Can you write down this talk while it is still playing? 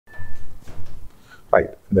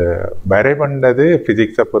Right. இந்த வரைபண்டது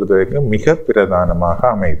ஃபிசிக்ஸை பொறுத்த வரைக்கும் மிக பிரதானமாக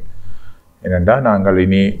அமையுது. ஏனென்றால் நாங்கள்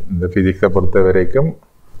இனி இந்த ஃபிசிக்ஸை பொறுத்த வரைக்கும்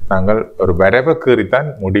நாங்கள் ஒரு வரைவை கீறித்தான்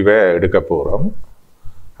முடிவை எடுக்க போகிறோம்.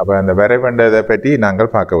 அப்போ அந்த வரைபண்டத்தை பற்றி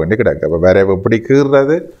நாங்கள் பார்க்க வேண்டி கிடக்கு. அப்போ வரைவு எப்படி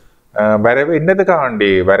கீறுறது, வரைவு என்னதுக்காக வேண்டி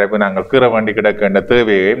வரைவு நாங்கள் கீற வேண்டி கிடக்கின்ற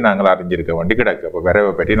தேவையையும் நாங்கள் அறிஞ்சிருக்க வேண்டி கிடக்கு. அப்போ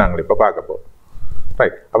வரைவை பற்றி நாங்கள் இப்போ பார்க்க போகிறோம்.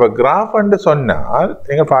 ரைட். அப்போ கிராஃப்ன்னு சொன்னால்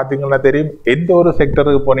நீங்கள் பார்த்தீங்கன்னா தெரியும், எந்த ஒரு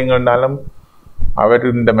செக்டருக்கு போனீங்கன்னாலும் அவர்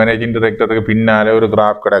இந்த மேனேஜிங் டைரக்டருக்கு பின்னாலே ஒரு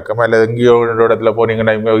கிராஃப் கிடக்கும். அல்லது எங்கேயோ ஒரு இடத்துல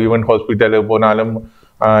போனீங்கன்னா ஈவன் ஹாஸ்பிட்டலுக்கு போனாலும்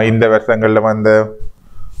இந்த வருஷங்களில் வந்த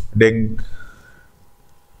டெங்க்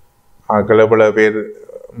எவ்வளோ பேர்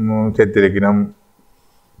செத்திருக்கணும்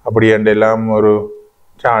அப்படியெல்லாம் ஒரு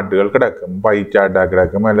சார்ட்டுகள் கிடக்கும், பை சார்ட்டாக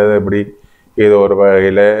கிடக்கும். அல்லது இப்படி ஏதோ ஒரு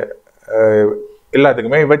வகையில்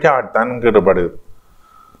எல்லாத்துக்குமே இப்போ சார்ட் தான் கீறப்படுது,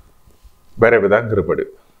 வரைவு தான்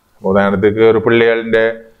கீறப்படுது. உதாரணத்துக்கு ஒரு பிள்ளைகள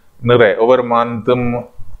நிறைய ஒவ்வொரு மந்த்தும்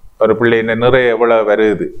ஒரு பிள்ளைங்க நிறைய எவ்வளோ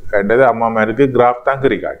வருது என்றது அம்மாமாருக்கு கிராஃப் தான்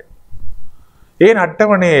கீறிக்காடு. ஏன்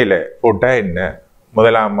அட்டவணையில் போட்டால் என்ன,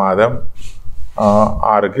 முதலாம் மாதம்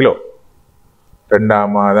 6 கிலோ,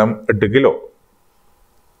 2ஆம் மாதம் 8 கிலோ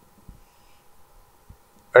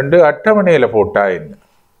ரெண்டு அட்டவணையில் போட்டால்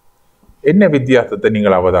என்ன வித்தியாசத்தை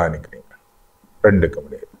நீங்கள் அவதானிக்கிறீங்க? ரெண்டுக்கு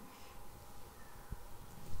முடியாது.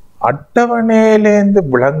 அட்டவணையிலேருந்து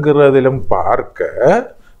விளங்குறதிலும் பார்க்க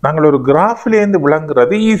நாங்கள் ஒரு கிராஃப்லேருந்து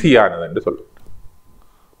விளங்குறது ஈஸியானது என்று சொல்லுவோம்.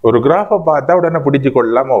 ஒரு கிராஃபை பார்த்தா உடனே பிடிச்சு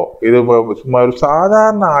கொள்ளலாமோ, இது சும்மா ஒரு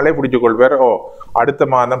சாதாரண ஆளே பிடிச்சு கொள்வார். அடுத்த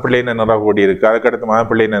மாதம் பிள்ளைங்க நிற கூடி இருக்கு, அதுக்கு அடுத்த மாதம்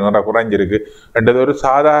பிள்ளைங்க நிற குறைஞ்சிருக்கு என்றது ஒரு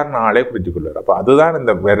சாதாரண ஆளே பிடிச்சு கொள்வார். அப்போ அதுதான்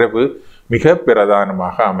இந்த வரைவு மிக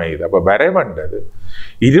பிரதானமாக அமையுது. அப்போ வரைவன்றது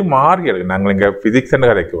இரு மாறியலுக்கு, நாங்கள் இங்கே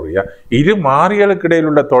பிசிக்ஸ்ன்னு கதைக்கக்கூடிய இரு மாறியலுக்கு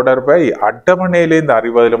இடையில் உள்ள தொடர்பை அட்டவணையிலிருந்து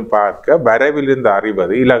அறிவதிலும் பார்க்க வரைவிலிருந்து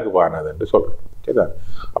அறிவது இலகுவானது என்று சொல்கிறோம். சரிதா?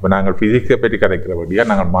 அப்போ நாங்கள் பிசிக்ஸை பற்றி கதைக்கிறபடியாக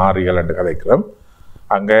நாங்கள் மாறியல் என்று கதைக்கிறோம்.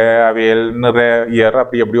 அங்கே அவையல் நிறைய இயர்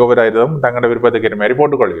அப்படி எப்படி ஒவ்வொரு இதுவும் தங்களோட விருப்பத்துக்கு மாதிரி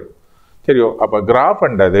போட்டுக்கொள்கிறோம். சரியோ? அப்போ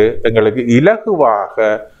கிராஃப்ன்றது எங்களுக்கு இலகுவாக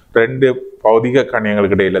ரெண்டு பௌதிக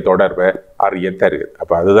கணியங்களுக்கு இடையில தொடர்பை அறிய தருது.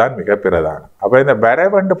 அப்போ அதுதான் மிக பிரதானம். அப்போ இந்த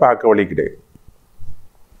வரைவண்டு பார்க்க வழி கிடையாது.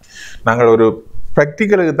 நாங்கள் ஒரு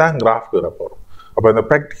ப்ராக்டிக்கலுக்கு தான் கிராஃப் கீற போகிறோம். அப்போ இந்த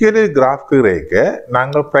ப்ராக்டிக்கலு கிராஃப் கீரைக்க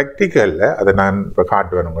நாங்கள் ப்ராக்டிக்கலில் அதை நான் இப்போ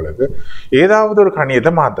காட்டுவேன் உங்களுக்கு. ஏதாவது ஒரு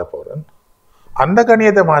கணியத்தை மாற்ற போகிறேன், அந்த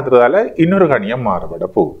கணியத்தை மாற்றுறதால இன்னொரு கணியம் மாறுபட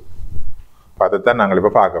போகும். அதைத்தான் நாங்கள்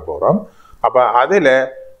இப்போ பார்க்க போகிறோம். அப்போ அதில்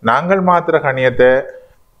நாங்கள் மாற்றுற கணியத்தை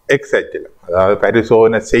எக்ஸாக்டில், அதாவது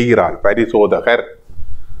பரிசோதனை செய்கிறாள் பரிசோதகர்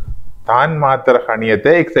தான் மாற்றுற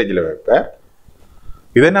கணியத்தை எக்ஸாக்டில் வைப்பார்.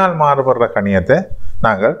 இதனால் மாறுபடுற கணியத்தை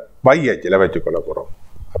நாங்கள் வையச்சில் வச்சுக்கொள்ள போகிறோம்.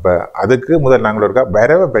 அப்போ அதுக்கு முதல் நாங்கள் இருக்கா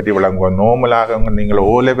வரைவை பற்றி விளங்குவோம். நோமலாக நீங்கள்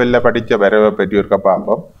ஓ லெவலில் படித்த வரைவை பற்றி இருக்க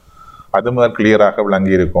பார்ப்போம். அது முதல் கிளியராக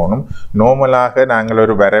விளங்கி இருக்கணும். நோமலாக நாங்கள்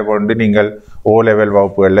ஒரு வரைவொண்டு நீங்கள் ஓ லெவல்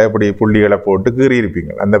வகுப்புகளில் இப்படி புள்ளிகளை போட்டு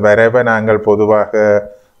கீறியிருப்பீங்க. அந்த வரைவை நாங்கள் பொதுவாக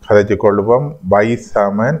கதைச்சு கொள்வோம். y =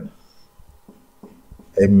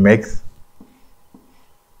 mx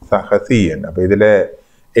சக cn. அப்போ இதில்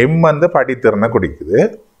m வந்து படித்திறனை குறிக்குது,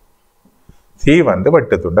 c வந்து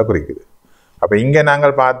வெட்டுத்துண்டை குறிக்குது. அப்போ இங்கே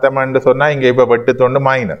நாங்கள் பார்த்தோம்னு சொன்னால் இங்கே இப்போ வெட்டுத்துண்டு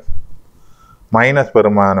மைனஸ்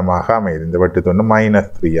பெருமானமாக அமையுது. இந்த வெட்டுத்துண்டு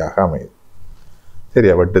 -3ஆக அமையுது.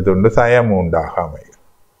 சரியா? வெட்டுத்துண்டு -3ஆக அமையுது.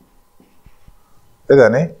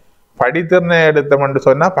 சரிதானே? படித்திறனை எடுத்தோம்னு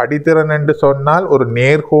சொன்னால், படித்திறன் என்று சொன்னால் ஒரு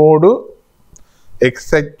நேர்கோடு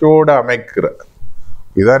எக்ஸச்சோடு அமைக்கிற,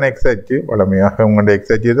 இதுதான் எக்ஸச்சு வளமையாக உங்களுடைய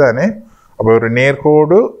எக்ஸச்சு தானே. அப்போ ஒரு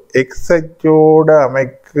நேர்கோடு எக்ஸச்சோடு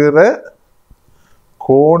அமைக்கிற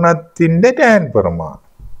கோணத்தின் டேன் பெருமானம்,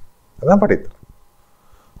 அதுதான் படித்திறன்.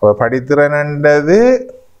 அப்போ படித்திறன்ன்றது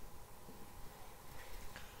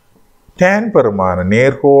டேன் பெருமானம்,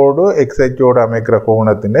 நேர்கோடு எக்ஸச்சோடு அமைக்கிற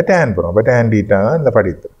கோணத்தின் டேன் பெருமானம். அப்போ டேன் டீட்டா தான் இந்த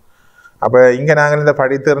படித்திறன். அப்போ இங்கே நாங்கள் இந்த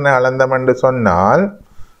படித்திறனை அளந்தோம்னு சொன்னால்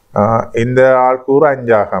இந்த ஆள்கூறு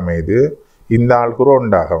 5ஆக அமையுது, இந்த ஆள்கூறு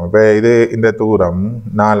 1ஆக அமையும். இப்போ இது இந்த தூரம்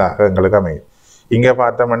 4ஆக எங்களுக்கு அமையுது. இங்கே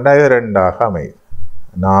பார்த்தோம்னா இது 2ஆக அமையுது.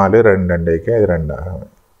 4 2 இது 2ஆக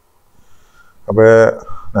அமையுது. அப்போ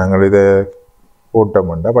நாங்கள் இதை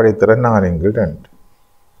கூட்டம்ண்டா படித்திறன் 4×2.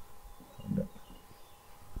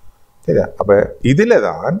 சரியா? அப்போ இதில்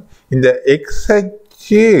தான் இந்த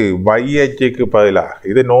எக்ஸ்ஹெச்சு வைஹெச்சுக்கு பதிலாக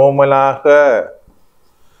இது நோமலாக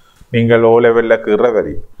நீங்கள் ஓ லெவலில் கீற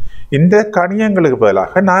வரி, இந்த கணியங்களுக்கு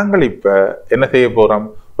பதிலாக நாங்கள் இப்போ என்ன செய்ய போகிறோம்,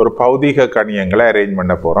 ஒரு பௌதிக கணியங்களை அரேஞ்ச்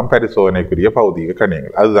பண்ண போகிறோம். பரிசோதனைக்குரிய பௌதிக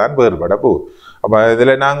கணியங்கள், அதுதான் வேறுபட போகுது. அப்போ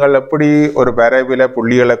இதில் நாங்கள் எப்படி ஒரு வரைவில்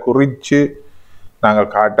புள்ளிகளை குறித்து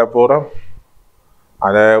நாங்கள் காட்ட போகிறோம்,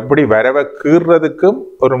 அதை எப்படி வரைவை கீறதுக்கும்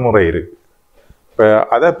ஒரு முறை இருக்கு. இப்போ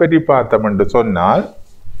அதை பற்றி பார்த்தோம்னு சொன்னால்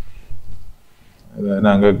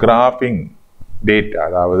நாங்கள் கிராஃபிங் டேட்டா,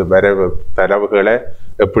 அதாவது வரைவு தரவுகளை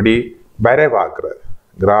எப்படி வரைவாக்குறது,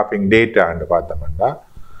 கிராஃபிங் டேட்டான்னு பார்த்தோம்னா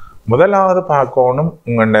முதலாவது பார்க்கணும்.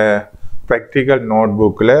 உங்களோட ப்ராக்டிக்கல் நோட்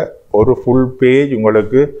புக்கில் ஒரு ஃபுல் பேஜ்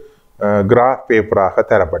உங்களுக்கு கிராஃப் பேப்பராக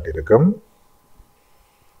தரப்பட்டிருக்கும்.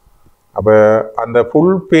 அப்போ அந்த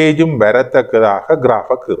ஃபுல் பேஜும் வரத்தக்கதாக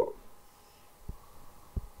கிராஃபை கீறோம்.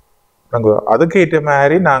 அதுக்கேற்ற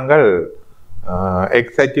மாதிரி நாங்கள்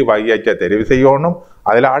எக்ஸ்ஹெச் வைஹெச்சை தெரிவு செய்யணும்.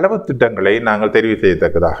 அதில் அளவு திட்டங்களை நாங்கள் தெரிவு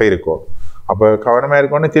செய்யத்தக்கதாக இருக்கோம். அப்போ கவனமாக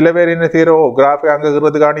இருக்கணும். சில பேர் என்ன செய்கிறோம், கிராஃபை அங்கே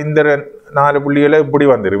இருக்கிறதுக்கான இந்த 4 புள்ளிகளை இப்படி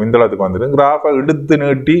வந்துடும், இந்த அளவுக்கு வந்துடும். கிராஃபை எடுத்து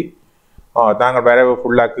நீட்டி தாங்கள் வேற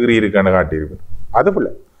ஃபுல்லாக கீறி இருக்குன்னு காட்டியிருக்கணும். அது போல்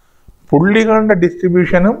புள்ளிகளோட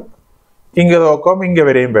டிஸ்ட்ரிபியூஷனும் இங்கே நோக்கம் இங்கே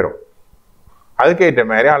வரையும் பெறும். அதுக்கேற்ற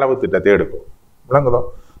மாதிரி அளவு திட்டத்தை எடுக்கும். விளங்குதோ?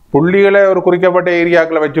 புள்ளிகளை ஒரு குறிக்கப்பட்ட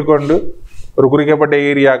ஏரியாக்களை வச்சுக்கொண்டு, ஒரு குறிக்கப்பட்ட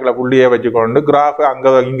ஏரியாக்களை புள்ளியை வச்சுக்கொண்டு கிராஃபை அங்கே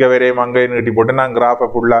இங்கே வரையும் அங்கே நீட்டி போட்டு நான் கிராஃபை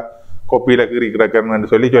ஃபுல்லாக கொப்பியில்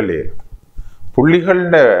கீறிக்கிறேன்னு சொல்லி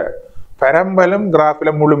புள்ளிகளோட பரம்பலும்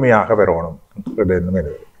கிராஃபில் முழுமையாக வரணும்.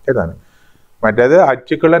 சரிதானே? மற்றது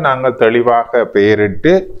அச்சுக்களை நாங்கள் தெளிவாக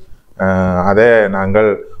பெயரிட்டு அதை நாங்கள்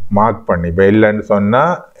மார்க் பண்ணி, இப்போ எல்ன்னு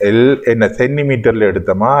சொன்னால் எல் என்ன சென்டிமீட்டரில்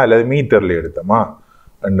எடுத்தோமா அல்லது மீட்டரில் எடுத்தோமா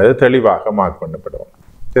என்றது தெளிவாக மார்க் பண்ணப்படும்.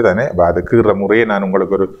 சரிதானே? அப்போ அது கீற முறையை நான்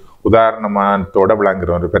உங்களுக்கு ஒரு உதாரணத்தோடு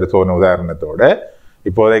விளங்குறேன். ஒரு பெருசோன உதாரணத்தோடு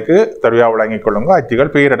இப்போதைக்கு தெளிவாக விளங்கிக் கொள்ளுங்க.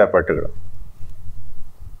 அச்சுகள் பெயரிடப்பட்டுக்கிறோம்.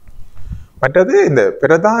 மற்றது இந்த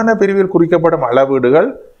பிரதான பிரிவில் குறிக்கப்படும் அளவீடுகள்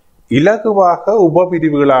இலகுவாக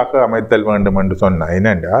உபபிரிவுகளாக அமைத்தல் வேண்டும் என்று சொன்னால்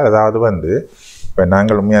என்னென்றால், அதாவது இப்போ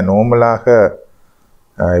நாங்கள் உண்மையாக நோமலாக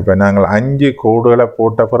இப்போ நாங்கள் 5 கோடுகளை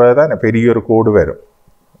போட்ட பிறகு தான் பெரிய ஒரு கோடு வரும்.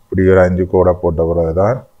 இப்படி ஒரு 5 கோடை போட்ட பிறகு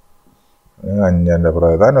தான் 5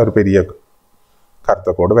 பிறகு தான் ஒரு பெரிய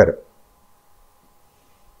கருத்த கோடு வரும்.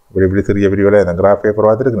 இப்படி சிறிய பிரிவுகளை அந்த கிராஃப் பேப்பர்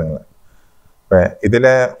பார்த்துருக்குறீங்களா? இப்போ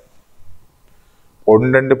இதில்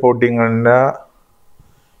 1-2 போட்டிங்கன்னா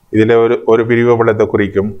இதில் ஒரு பிரிவு பலத்தை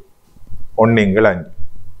குறிக்கும். 1 × 5,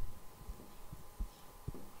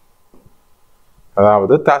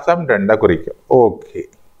 அதாவது தசம் 2 குறிக்கும். ஓகே,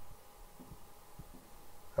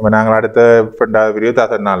 அப்போ நாங்கள் அடுத்த 2வது பிரிவு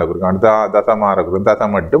தசம் 4 குறிக்கும், அடுத்த தசம் 6 குறிக்கும்,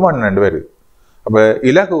 தசம் 8, 1-2 வருது. அப்போ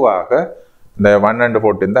இலகுவாக இந்த 1-2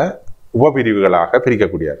 போட்டிருந்த உபபிரிவுகளாக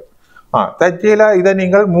பிரிக்கக்கூடியது. தற்செயலாக இதை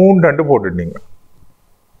நீங்கள் 3-2 போட்டுட்டீங்க,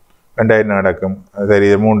 2 நடக்கும். சரி,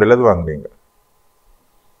 3 வாங்குறீங்க.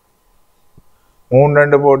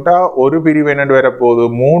 3-2 போட்டால் ஒரு பிரிவு என்னென்று வரப்போகுது,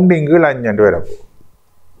 3 × 5 வரப்போகுது.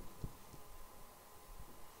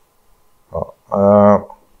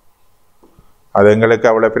 அது எங்களுக்கு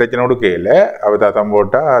அவ்வளோ பிரச்சனை கொடுக்கல. அவ தசம்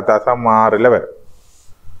போட்டால் தசம் 6 வரும்.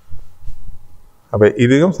 அப்போ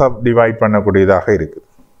இதுவும் சப் டிவைட் பண்ணக்கூடியதாக இருக்குது.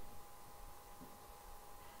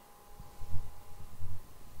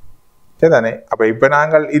 சரிதானே? அப்போ இப்போ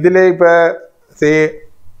நாங்கள் இதில் இப்போ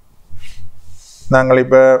நாங்கள்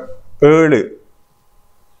இப்போ 7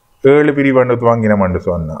 பிரிவண்டத்து வாங்கினோம்னு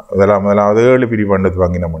சொன்னால், முதலாவது 7 பிரிவண்டத்து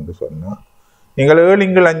வாங்கினோம்னு சொன்னால், நீங்கள் 7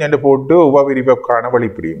 × 5 போட்டு உபபிரிவுக்கான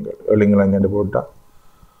வழிப்பிடியுங்கள். 7 × 5 போட்டால்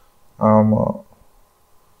ஆமாம்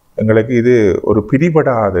எங்களுக்கு இது ஒரு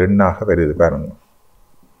பிரிபடாத எண்ணாக வருது பாருங்க.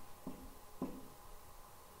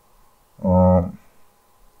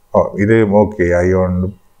 இது ஓகே,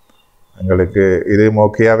 எங்களுக்கு இது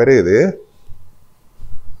ஓகேயா வருது.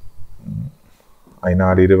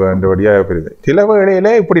 4 20 வழியாக பெறுது. சில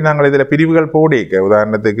வேளையில் இப்படி நாங்கள் இதில் பிரிவுகள் போடிக்க,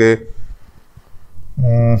 உதாரணத்துக்கு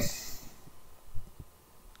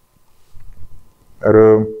ஒரு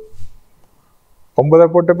 9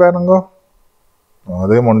 போட்டு பாருங்க,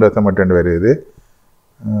 அது 1.8 வருது.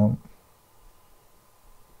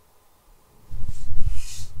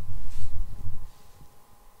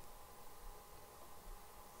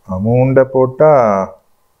 3 போட்டால்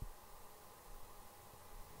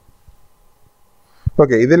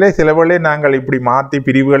ஓகே. இதில் சில வேளை நாங்கள் இப்படி மாற்றி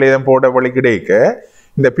பிரிவுகள் எதுவும் போட வழி கிடைக்க,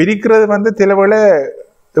 இந்த பிரிக்கிறது சில வேளை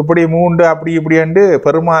இப்படி 3 அப்படி இப்படின்ட்டு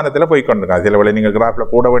பெருமானத்தில் போய் கொண்டிருக்காங்க. சில வேளை நீங்கள்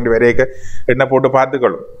கிராஃபில் போட வேண்டி வரைக்க என்ன போட்டு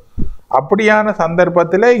பார்த்துக்கணும். அப்படியான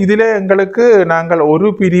சந்தர்ப்பத்தில் இதில் எங்களுக்கு நாங்கள் ஒரு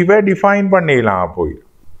பிரிவை டிஃபைன் பண்ணிடலாம் போயிடும்.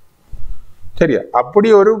 சரியா? அப்படி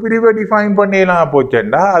ஒரு பிரிவை டிஃபைன் பண்ணிடலாம்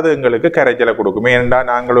போச்சுன்னா அது எங்களுக்கு கரைச்சலை கொடுக்கும். ஏனென்றா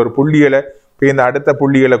நாங்கள் ஒரு புள்ளிகளை இப்போ இந்த அடுத்த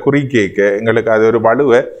புள்ளிகளை குறிக்க எங்களுக்கு அது ஒரு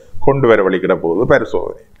வலுவை கொண்டு வர வழிக்கிட போகுது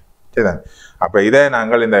பரிசோதனை. சரிதான்? அப்போ இதை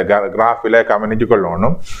நாங்கள் இந்த கிராஃபில் கவனித்து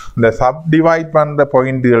கொள்ளணும். இந்த சப்டிவைட் பண்ணுற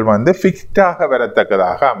பாயிண்ட்டுகள் ஃபிக்ஸ்டாக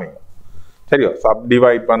வரத்தக்கதாக அமையும். சரியோ?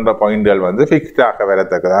 சப்டிவைட் பண்ணுற பாயிண்ட்டுகள் ஃபிக்ஸ்டாக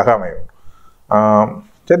வரத்தக்கதாக அமையும்.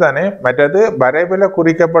 சரிதானே? மற்றது வரைவில்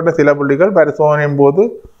குறிக்கப்பட்ட சில புள்ளிகள் பரிசோதனையின் போது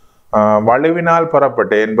வலுவினால்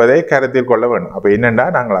புறப்பட்டு என்பதை கருத்தில் கொள்ள வேணும். அப்போ என்னென்னா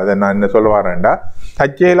நாங்கள் அதை நான் என்ன சொல்ல வரேன்டா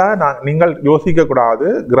தற்செயலாக நீங்கள் யோசிக்கக்கூடாது.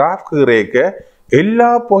 கிராஃப் கீரைக்க எல்லா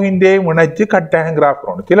பாயிண்டையும் இணைச்சு கட்டாயம் கிராஃப்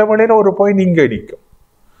வரணும். சில வழியில் ஒரு பாயிண்ட் இங்கே நிற்கும்,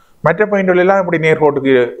 மற்ற பாயிண்ட்களெல்லாம் இப்படி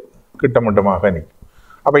நேர்கோட்டுக்கு கிட்டமட்டமாக நிற்கும்.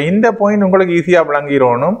 அப்போ இந்த பாயிண்ட் உங்களுக்கு ஈஸியாக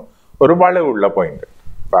விளங்கிடணும், ஒரு வலு உள்ள பாயிண்ட்.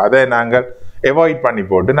 இப்போ அதை நாங்கள் அவாய்ட் பண்ணி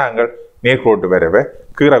போட்டு நாங்கள் நேர்கோட்டு வரவை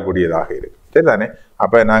கீறக்கூடியதாக இருக்கு. சரிதானே?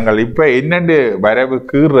 அப்போ நாங்கள் இப்போ என்னென்று வரவு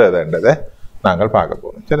கீறுறதுன்றதை நாங்கள் பார்க்க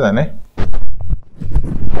போகிறோம். சரிதானே?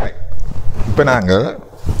 இப்போ நாங்கள்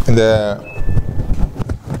இந்த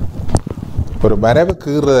ஒரு வரவு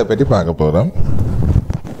கீறுறதை பற்றி பார்க்க போகிறோம்.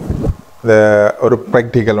 இந்த ஒரு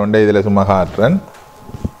ப்ராக்டிக்கல் உண்டு, இதில் சும்மா காட்டுறேன்.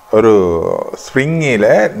 ஒரு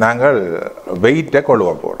ஸ்ப்ரிங்கில் நாங்கள் வெயிட்டை கொழுவ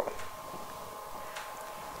போகிறோம்.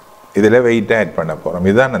 இதில் வெயிட்டை ஆட் பண்ண போகிறோம்.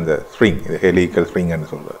 இதுதான் அந்த ஸ்ப்ரிங், இது ஹெலிக்கல்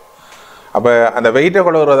ஸ்ப்ரிங்னு சொல்கிறது. அப்போ அந்த வெயிட்டை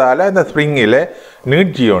கொழுவுறதால அந்த ஸ்ப்ரிங்கில்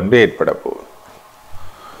நீட்சி ஒன்று ஏற்பட போகுது.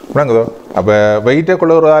 விளங்குதோ? அப்போ வெயிட்டை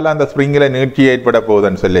கொழுவுறதால அந்த ஸ்ப்ரிங்கில் நீட்சி ஏற்பட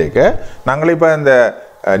போகுதுன்னு சொல்லிக்க நாங்கள் இப்போ அந்த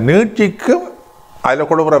நீட்சிக்கும் அதில்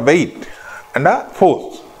கொழுவுற வெயிட் அண்டா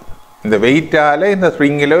ஃபோர்ஸ், இந்த வெயிட்டால் இந்த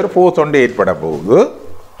ஸ்ப்ரிங்கில் ஒரு ஃபோர்ஸ் ஒன்று ஏற்பட போகுது.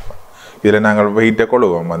 இதில் நாங்கள் வெயிட்டை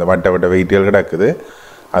கொழுவோம், அந்த வட்ட வட்ட வெயிட்டுகள் கிடக்குது,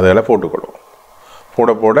 அதில் போட்டுக்கொள்வோம். போட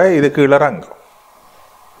போட இது கீழே இறங்கும்,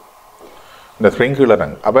 இந்த ஸ்ப்ரிங் கீழே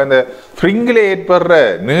இறங்கும். அப்போ இந்த ஸ்ப்ரிங்கில் ஏற்படுற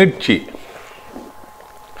நீட்சி,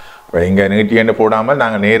 இப்போ இங்கே நீட்சின்னு போடாமல்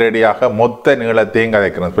நாங்கள் நேரடியாக மொத்த நீளத்தையும்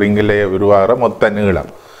கதைக்கிறோம். ஸ்ப்ரிங்கில் உருவாகிற மொத்த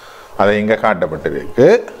நீளம் அதை இங்கே காட்டப்பட்டிருக்கு.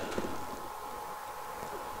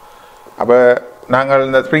 அப்போ நாங்கள்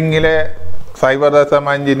இந்த ஸ்ப்ரிங்கில்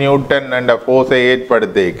 0.5 நியூட்டன் என்ற ஃபோர்ஸை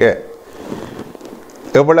ஏற்படுத்திக்க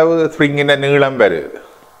எவ்வளவு ஸ்ப்ரிங்கின் நீளம் வருது?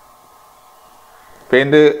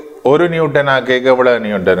 இப்போ ஒரு நியூட்டனாக எவ்வளவு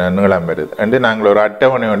நியூட்டன் நீளம் வருது என்று நாங்கள் ஒரு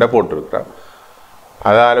அட்டவணையோட போட்டிருக்கிறோம்.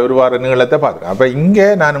 அதால் உருவார நீளத்தை பார்க்குறோம். அப்போ இங்கே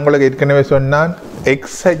நான் உங்களுக்கு ஏற்கனவே சொன்னான்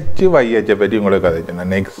XH YH பற்றி உங்களுக்கு அதை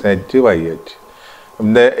சொன்னேன். XH YH,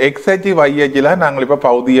 இந்த XH YHல நாங்கள் இப்போ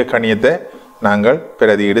பௌதிக கணியத்தை நாங்கள்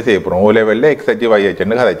பிரதியீடு செய்ய போகிறோம். O லெவலில் XH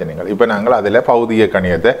YHன்னு கதைச்சினீங்க. இப்போ நாங்கள் அதில் பௌதிக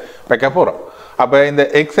கணியத்தை வைக்க போகிறோம். அப்போ இந்த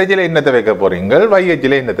XHல என்னத்தை வைக்க போகிறீங்க,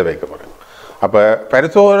 YHல என்னத்தை வைக்க போகிறீங்க? அப்போ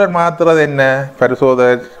பரிசோதனை மாற்றுறது என்ன?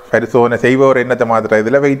 பரிசோதனை செய்பவர் என்னத்தை மாற்றுறது?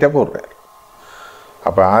 இதில் வெயிட்டை போடுறார்.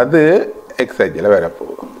 அப்போ அது XHல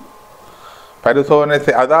வரப்போகுது. பரிசோதனை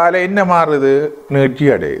அதால் என்ன மாறுது? நீட்சி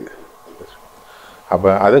அடையுது. அப்போ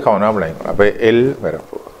அது கவனம் விளையும். அப்போ L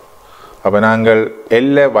வரப்போகுது. அப்போ நாங்கள் L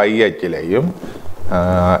YHலையும்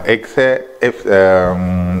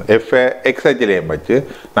XHலையும் வச்சு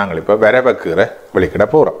நாங்கள் இப்போ வரவக்கீரை வெளிக்கிட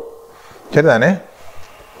போகிறோம். சரிதானே?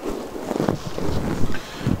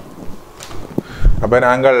 அப்போ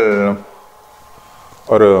நாங்கள்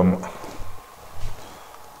ஒரு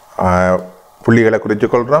புள்ளிகளை குறித்து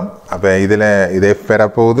கொள்கிறோம். அப்போ இதில் இதே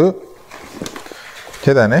பெறப்போகுது.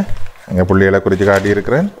 சரிதானே? அங்கே புள்ளிகளை குறித்து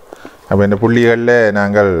காட்டியிருக்கிறேன். அப்போ இந்த புள்ளிகளில்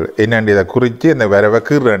நாங்கள் என்னென்று இதை குறித்து இந்த வரவை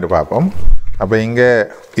கீறுன்னு பார்ப்போம். அப்போ இங்கே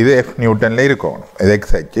இது F நியூட்டனில் இருக்கணும். இது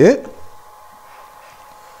XH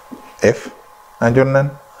F. நான்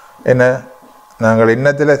சொன்னேன் என்ன, நாங்கள்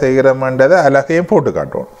இன்னத்தில் செய்கிறோம்ன்றதை அலகையும் போட்டு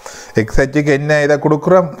காட்டுவோம். XHக்கு என்ன இதை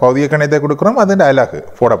கொடுக்குறோம், பௌதிக கணிதத்தை கொடுக்குறோம், அது அலகு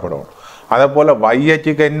போடப்படும். அதே போல்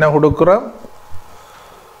YHக்கு என்ன கொடுக்குறோம்,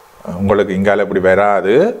 உங்களுக்கு இங்கால இப்படி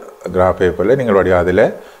வராது கிராஃப் பேப்பரில், நீங்கள் வடி அதில்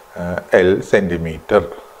L சென்டிமீட்டர்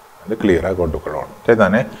அது கிளியராக கொண்டுக்கொள்ளணும்.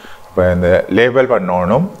 சரிதானே? இப்போ இந்த லேபிள்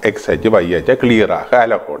பண்ணணும் XH YH கிளியராக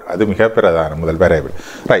அலகோடு, அது மிக பிரதானம் முதல் வரைவில்.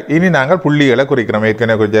 ரைட், இனி நாங்கள் புள்ளிகளை குறிக்கிறோம்.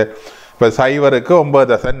 ஏற்கனவே குறித்த இப்போ 0க்கு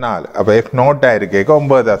 9.4, அப்போ F நோட்டாக இருக்கேக்கு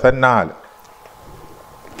 9.4.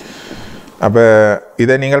 அப்போ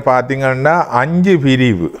இதை நீங்கள் பார்த்தீங்கன்னா 5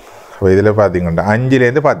 பிரிவு. அப்போ இதில் பார்த்தீங்கன்னா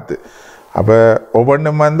 5லேருந்து 10. அப்போ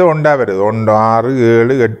ஒவ்வொன்றும் வந்து 1 வருது. 1 6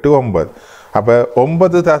 7 8 9. அப்போ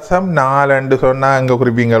 9.4 சொன்னால் அங்கே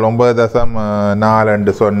குறிப்பீங்க.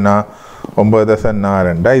 9.4 சொன்னால்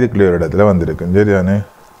 9.4 இதுக்குள்ளே ஒரு இடத்துல வந்திருக்கு. சரிதானே?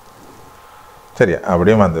 சரியா?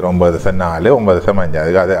 அப்படியே வந்துடும் 9.4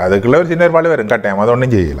 9.5. அதுக்குள்ளே ஒரு சின்ன பால் வரும் கட்டாயம், அது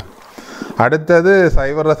ஒன்றும் செய்யலாம். அடுத்தது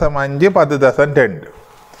 0.5 10.2.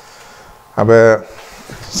 அப்போ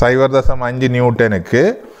 0.5 நியூட்டனுக்கு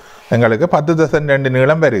எங்களுக்கு 10.2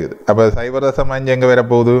 நீளம் வருகுது. அப்போ 0.5 எங்கே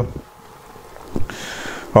வரப்போகுது?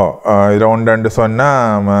 இது 1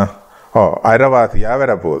 சொன்னால் அரைவாசியாக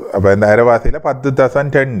வரப்போகுது. அப்போ இந்த அரைவாசியில்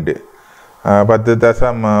 10.2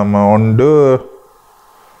 10.1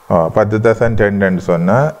 10.2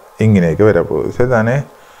 சொன்னால் இங்கேக்கு வரப்போகுது. சரிதானே?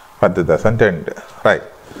 10.2. ரைட்.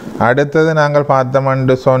 அடுத்தது நாங்கள்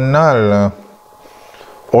பார்த்தோம்னு சொன்னால்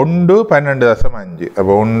 1 12.5.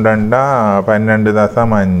 அப்போ 1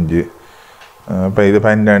 12.5. இப்போ இது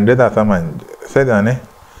 12.5. சரிதானே?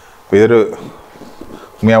 இப்போ இது ஒரு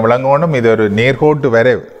விளங்கணும். இது ஒரு நேர்கோட்டு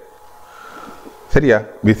வரைவு, சரியா?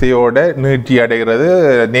 விசையோட நீட்சி அடைகிறது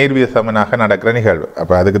நேர்வித சமனாக நடக்கிற நிகழ்வு.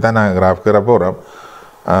 அப்போ அதுக்கு தான் நாங்கள் கிராஃப்கிற போகிறோம்.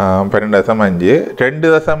 12.5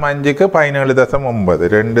 2.5க்கு 17.9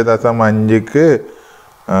 2.5க்கு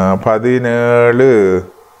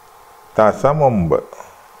 17.9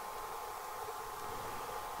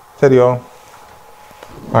 சரியோ?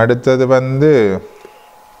 அடுத்தது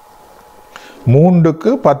 3க்கு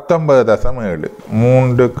 19.7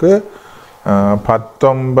 3க்கு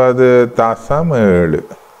 19.7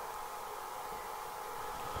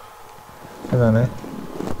 தானே.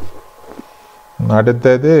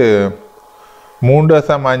 அடுத்தது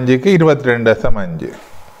 3.5க்கு 22.5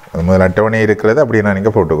 அது முதல் அட்டவணை இருக்கிறது, அப்படியே நான்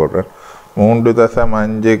இங்கே போட்டுக்கொள்கிறேன்.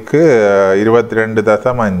 3.5க்கு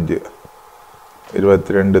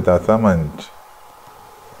 22.5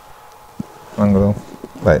 வாங்குறோம்.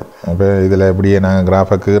 ரைட். அப்போ இதில் எப்படியே நாங்கள்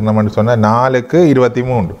கிராஃபை கீர்ணம்னு சொன்னால் 4க்கு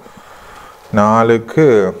 23 4க்கு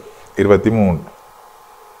 23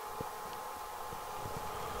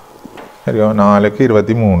 சரியோ? 4க்கு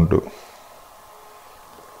 23.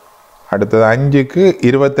 அடுத்தது 5க்கு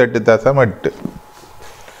 28.8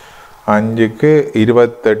 5க்கு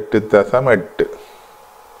 28.8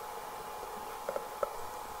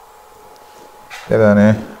 சரிதானே.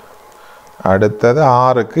 அடுத்தது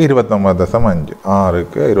 6க்கு 29.5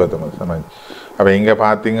 6க்கு 29.5. அப்போ இங்கே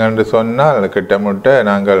பார்த்தீங்கன்னு சொன்னால் கிட்டமிட்ட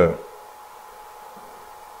நாங்கள்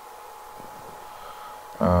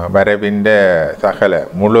வரைவின் சகல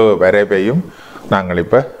முழு வரைவையும் நாங்கள்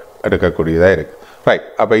இப்போ எடுக்கக்கூடியதாக இருக்குது. ரைட்.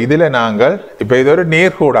 அப்போ இதில் நாங்கள் இப்போ இது ஒரு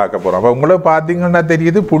நேர்கோடாக்க போகிறோம். அப்போ உங்களுக்கு பார்த்தீங்கன்னா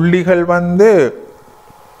தெரியுது, புள்ளிகள்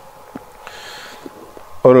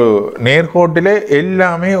ஒரு நேர்கோட்டில்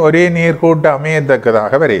எல்லாமே ஒரே நேர்கோட்டு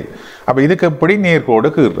அமையத்தக்கதாக வரையுது. அப்போ இதுக்கு எப்படி நேர்கோடு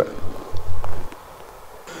கீறுறது?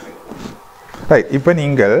 ரைட். இப்போ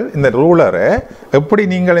நீங்கள் இந்த ரூலரை எப்படி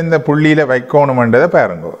நீங்கள் இந்த புள்ளியில் வைக்கணுமென்றதை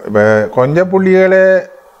பாருங்க. இப்போ கொஞ்சம் புள்ளிகளை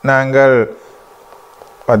நாங்கள்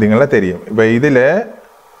பார்த்தீங்களா தெரியும். இப்போ இதில்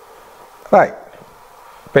ரைட்.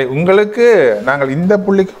 இப்போ உங்களுக்கு நாங்கள்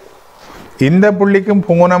இந்த புள்ளிக்கும்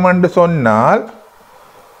போனோம்னு சொன்னால்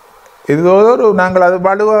இது ஒரு நாங்கள் அது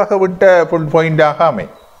வலுவாக விட்ட பாயிண்டாக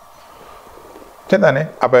அமையும், சரிதானே.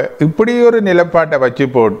 அப்போ இப்படி ஒரு நிலப்பாட்டை வச்சு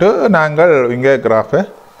போட்டு நாங்கள் இங்கே கிராஃபை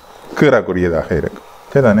கீறக்கூடியதாக இருக்கும்,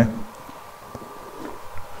 சரிதானே.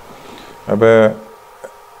 அப்போ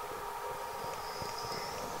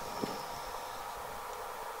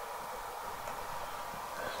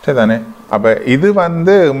சரிதானே. அப்போ இது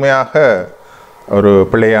உண்மையாக ஒரு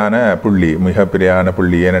பிழையான புள்ளி, மிக பிழையான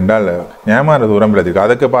புள்ளி. ஏனென்றால் ஞாபக தூரம் பிழைச்சிருக்கு.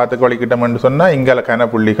 அதுக்கு பார்த்து கொலைக்கிட்டோம்னு சொன்னால் இங்களுக்கான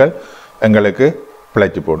புள்ளிகள் எங்களுக்கு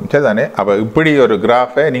பிழைச்சி போடும், சரிதானே. அப்போ இப்படி ஒரு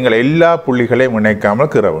கிராஃபை நீங்கள் எல்லா புள்ளிகளையும்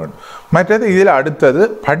இணைக்காமல் கீற வேண்டும். மற்றது இதில் அடுத்தது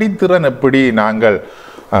படித்திறன் எப்படி நாங்கள்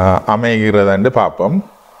அமைகிறதுன்னு பார்ப்போம்.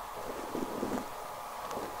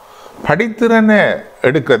 படித்திறனை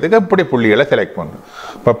எடுக்கிறதுக்கு எப்படி புள்ளிகளை செலக்ட் பண்ணுறோம்.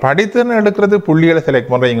 இப்போ படித்திறனை எடுக்கிறது புள்ளிகளை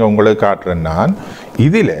செலக்ட் பண்ணுற இங்கே உங்களுக்கு காட்டுறேன் நான்.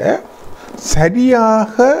 இதில்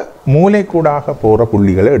சரியாக மூளைக்கூடாக போகிற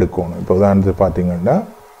புள்ளிகளை எடுக்கணும். இப்போ உதாரணத்துக்கு பார்த்தீங்கன்னா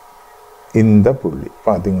இந்த புள்ளி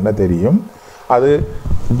பார்த்தீங்கன்னா தெரியும், அது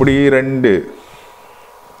இப்படி 2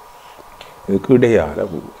 இதுக்கு இடையால்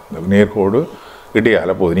போகுது, இந்த நேர்கோடு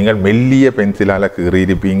இடையால் போகுது. நீங்கள் மெல்லிய பென்சிலால்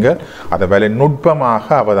கீறியிருப்பீங்க, அதை வேலை நுட்பமாக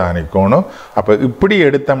அவதானிக்கணும். அப்போ இப்படி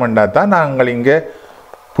எடுத்தோம்னா தான் நாங்கள் இங்கே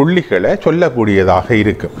புள்ளிகளை சொல்லக்கூடியதாக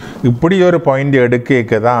இருக்கும். இப்படி ஒரு பாயிண்ட்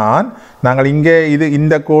எடுக்க தான் நாங்கள் இங்கே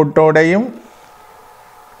இந்த கோட்டோடையும்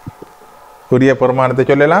உரிய பெருமானத்தை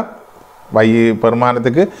சொல்லலாம், y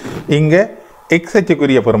பெருமானத்துக்கு இங்கே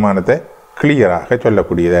எக்ஸச்சுக்குரிய பெருமானத்தை கிளியராக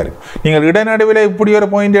சொல்லக்கூடியதாக இருக்குது. நீங்கள் இடநடுவில் இப்படி ஒரு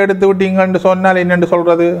பாயிண்ட் எடுத்து விட்டீங்கன்னு சொன்னால் என்னென்று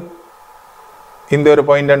சொல்கிறது, இந்த ஒரு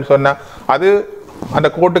பாயிண்ட்னு சொன்னால் அது அந்த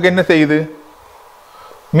கோட்டுக்கு என்ன செய்யுது,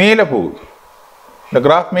 மேலே போகுது, இந்த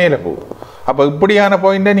கிராஃப் மேலே போகுது. அப்போ இப்படியான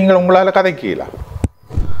பாயிண்ட்டை நீங்கள் உங்களால் கதைக்கலாம்,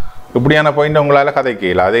 இப்படியான பாயிண்ட்டை உங்களால்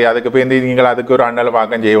கதைக்கலாம். அதுக்கு பேருந்து நீங்கள் அதுக்கு ஒரு அண்ணல்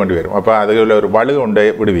வாக்கம் செய்ய வேண்டி வரும். அப்போ அதுல ஒரு வலு உண்டை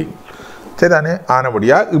விடுவீங்க, சரிதானே.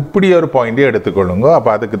 ஆனபடியாக இப்படி ஒரு பாயிண்ட்டை எடுத்துக்கொள்ளுங்க. அப்போ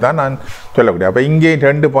அதுக்கு தான் நான் சொல்லக்கூடிய. அப்போ இங்கே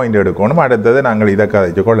 2 பாயிண்ட் எடுக்கணும், அடுத்தது நாங்கள் இதை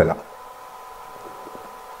கதைச்சு கொள்ளலாம்,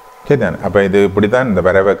 சரிதானே. அப்போ இது இப்படித்தான் இந்த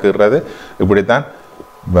வரைவை கீறுறது, இப்படித்தான்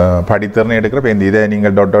படித்திறனை எடுக்கிற. இப்போ இதை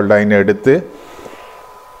நீங்கள் டொட்டல் லைன் எடுத்து,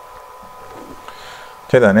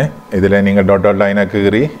 சரிதானே, இதில் நீங்கள் டொட்டல் லைனை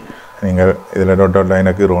கீறி நீங்கள் இதில் டொட்டல்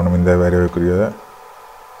லைனை கீறணும் இந்த வரைவைக்குரியதை.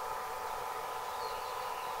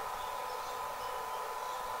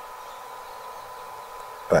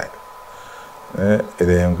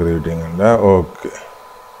 இதையும் கீறிவிட்டீங்கன்னா ஓகே,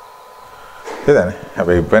 சரிதானே.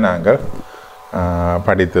 அப்போ இப்போ நாங்கள்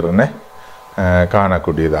படித்திறனை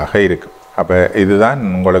காணக்கூடியதாக இருக்கும். அப்போ இதுதான்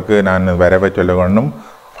உங்களுக்கு நான் வரைவை சொல்லணும்.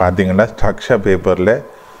 பார்த்தீங்கன்னா ஸ்ட்ரக்சர் பேப்பரில்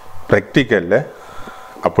ப்ராக்டிக்கலில்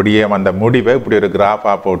அப்படியே அந்த முடிவை இப்படி ஒரு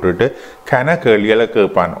கிராஃபாக போட்டுட்டு கேள்விகளை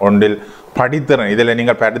கேட்பான். ஒன்றில் படித்திறன், இதில்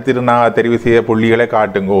நீங்கள் படித்திருந்தா தெரிவு செய்ய புள்ளிகளை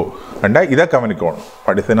காட்டுங்கோ வேண்டா, இதை கவனிக்கணும்.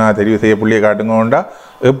 படித்தினா தெரிவு செய்ய புள்ளியை காட்டுங்கோண்டா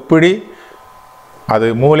எப்படி அது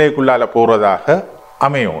மூளைக்குள்ளால் போகிறதாக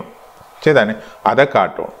அமையும், சரிதானே, அதை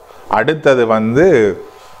காட்டும். அடுத்தது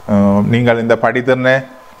நீங்கள் இந்த படித்திறனை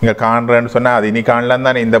நீங்கள் காண்றேன்னு சொன்னால் அது இனி காணலாம்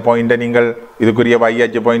தானே. இந்த பாயிண்ட்டை நீங்கள் இதுக்குரிய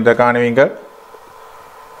வையாச்சு பாயிண்ட்டை காணுவீங்க,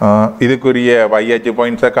 இதுக்குரிய வையாச்சு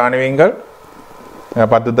பாயிண்ட்ஸை காணுவீங்க.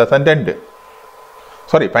 10.2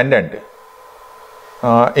 சாரி 12.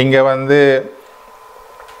 இங்கே 25,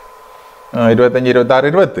 26,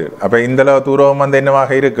 27. அப்போ இந்தளவு தூரம்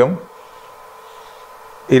என்னவாக இருக்கும்?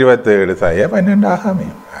 27 சாய 12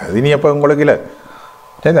 ஆகாமையும். அது இனி அப்போ உங்களுக்கு இல்லை,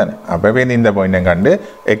 சரிதானே. அப்போ இந்த பாயிண்ட்டை கண்டு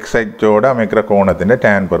எக்ஸைட்டோடு அமைக்கிற கோணத்தின்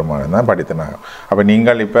டேன் பெருமானம் தான் படித்தனாங்க. அப்போ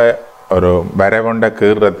நீங்கள் இப்போ ஒரு வரைவொண்டை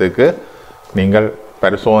கீறுறதுக்கு நீங்கள்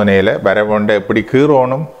பரிசோதனையில் வரைவொண்டை எப்படி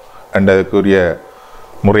கீறணும் என்றதுக்குரிய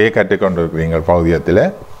முறையை கற்றுக்கொண்டிருக்கிறீங்க பௌதியத்தில்.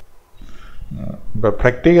 இப்போ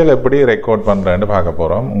ப்ராக்டிக்கல் எப்படி ரெக்கார்ட் பண்ணுறேன்னு பார்க்க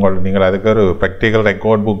போகிறோம். நீங்கள் அதுக்கு ஒரு ப்ராக்டிக்கல்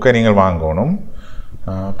ரெக்கார்ட் புக்கை நீங்கள் வாங்கணும்.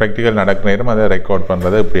 ப்ராக்டிக்கல் நடக்கிற நேரம் அதை ரெக்கார்ட்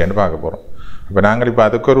பண்ணுறது எப்படின்னு பார்க்க போகிறோம். இப்போ நாங்கள் இப்போ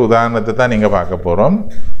அதுக்கு ஒரு உதாரணத்தை தான் நீங்கள் பார்க்க போகிறோம்.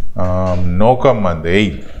 நோக்கம்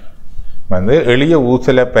எளிய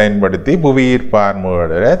ஊசலை பயன்படுத்தி புவியீர்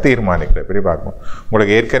பார்முகளை தீர்மானிக்கிற எப்படி பார்க்கணும்.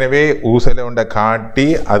 உங்களுக்கு ஏற்கனவே ஊசலை ஒன்றை காட்டி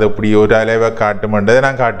அது அப்படி ஒரு அளவை காட்டுமன்றதை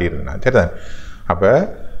நான் காட்டியிருந்தேன், சரிதான். அப்போ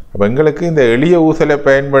எங்களுக்கு இந்த எளிய ஊசலை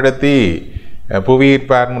பயன்படுத்தி புவியீர்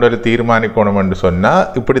பார்முகளை தீர்மானிக்கணும் என்று சொன்னால்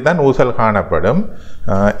இப்படி தான் ஊசல் காணப்படும்.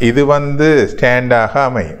 இது ஸ்டாண்டாக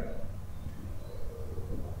அமையும்,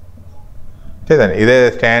 சரிதானே. இதை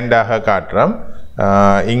ஸ்டாண்டாக காட்டுறோம்.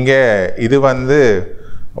 இங்கே இது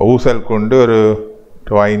ஊசல் கொண்டு ஒரு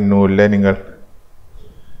ட்வாயின் நூலில் நீங்கள்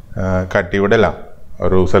கட்டி விடலாம்.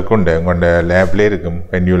 ஒரு ஊசல் கொண்டு உங்களோட லேப்லேயே இருக்கும்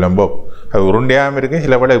பென்யூலம் போப். அது உருண்டையாகவும் இருக்கும்,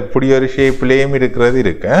 சில விட இப்படி ஒரு ஷேப்லேயும் இருக்கிறது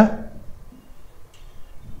இருக்கு.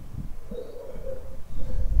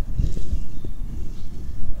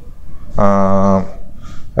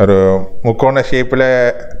 ஒரு முக்கோண ஷேப்பில்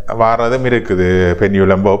வாரதும் இருக்குது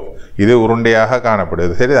பென்யூலம் போப். இது உருண்டையாக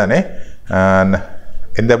காணப்படுது, சரிதானே.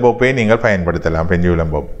 எந்த போப்பையும் நீங்கள் பயன்படுத்தலாம்,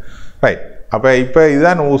 பென்யூலம் போப், ரைட். அப்போ இப்போ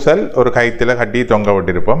இதுதான் ஊசல் ஒரு கயிற்றில் கட்டி தொங்க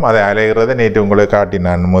விட்டிருப்போம். அதை அலைகிறத நேற்று உங்களுக்கு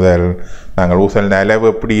காட்டினான். முதல் நாங்கள் ஊசல் அளவு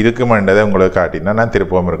எப்படி இருக்குமென்றதை உங்களுக்கு காட்டினா நான்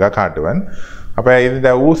திருப்பவும் இருக்கா காட்டுவேன். அப்போ இந்த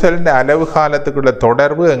ஊசலின் அளவு காலத்துக்குள்ள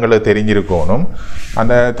தொடர்பு எங்களுக்கு தெரிஞ்சிருக்கணும்.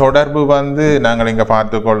 அந்த தொடர்பு நாங்கள் இங்கே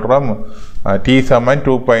பார்த்துக்கொள்கிறோம். T =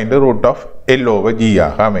 2.√L/G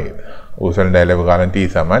ஆக அமையுது. ஊசலின் அளவு காலம் T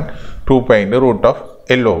 =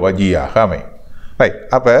 2.√L/G ஆக அமையும், ரைட்.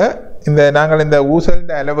 அப்போ நாங்கள் இந்த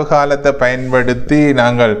ஊசலின் அளவு காலத்தை பயன்படுத்தி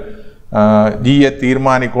நாங்கள் ஜியை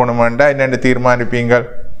தீர்மானிக்கணுமெண்டா என்னென்னு தீர்மானிப்பீங்கள்?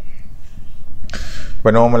 இப்போ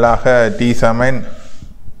நார்மலாக T =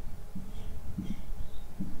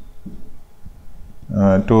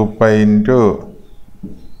 2.L/G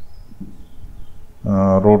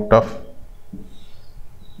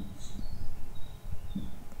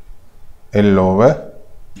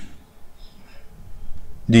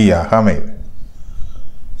ஆக அமையுது,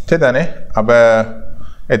 சரிதானே. அப்போ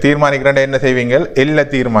தீர்மானிக்கிறேன் என்ன செய்வீங்கள்? எல்லை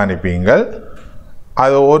தீர்மானிப்பீங்கள்,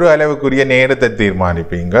 அது ஒரு அளவுக்குரிய நேரத்தை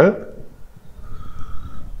தீர்மானிப்பீங்கள்.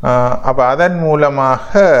 அப்போ அதன்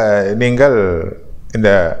மூலமாக நீங்கள் இந்த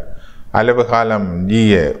அளவு காலம்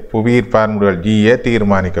ஜியை புவியீர் பார்முகள் ஜியை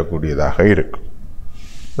தீர்மானிக்கக்கூடியதாக இருக்கும்,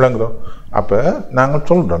 விளங்குதோ? அப்போ நாங்கள்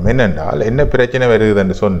சொல்கிறோம் என்னென்றால் என்ன பிரச்சனை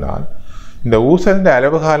வருதுன்னு சொன்னால், இந்த ஊசலின்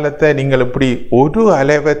அளவு காலத்தை நீங்கள் இப்படி ஒரு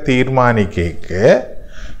அளவை தீர்மானிக்க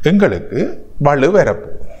எங்களுக்கு வலு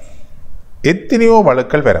வரப்போம், எத்தனையோ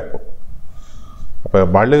வலுக்கள் வரப்போம். அப்போ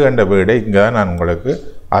வலு என்ற வீடை இங்கே தான் நான் உங்களுக்கு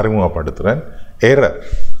அறிமுகப்படுத்துகிறேன், எரர்.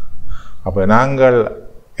 அப்போ நாங்கள்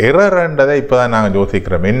எரர்ன்றதை இப்போ தான் நாங்கள்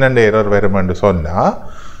யோசிக்கிறோம். என்னென்ன எரர் வரும் என்று சொன்னால்,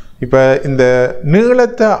 இப்போ இந்த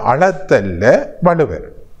நீளத்தை அளத்தல்ல வலு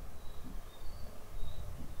வரும்,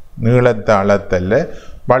 நீளத்தை அளத்தல்ல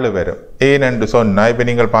வலு வரும். ஏனென்று சொன்னால் இப்போ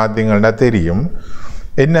நீங்கள் பார்த்தீங்கன்னா தெரியும்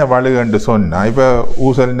என்ன வலு என்று சொன்னால், இப்போ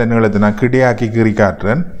ஊசலின் நீளத்தை நான் கிடையாக்கி கீறி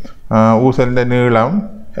காட்டுறேன். ஊசலின் நீளம்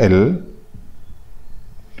L,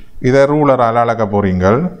 இதை ரூலரால் அளக்க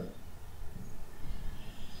போகிறீங்கள்.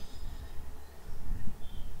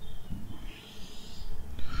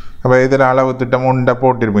 அப்போ இதில் அளவு திட்டம் உண்டை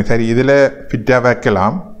போட்டிருப்பேன், சரி. இதில் ஃபிட்டாக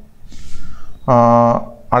வைக்கலாம்.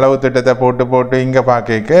 அளவு திட்டத்தை போட்டு இங்கே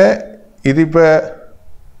பார்க்க இது இப்போ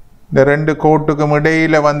இந்த ரெண்டு கோட்டுக்கும்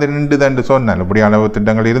இடையில் நின்றுதன்று சொன்னால் இப்படி அளவு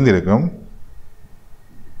திட்டங்கள் இருந்திருக்கும்,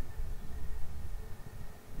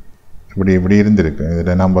 இப்படி இருந்திருக்கு.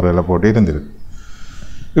 இதில் நம்பர்களை போட்டு இருந்திருக்கு.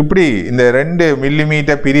 இப்படி இந்த 2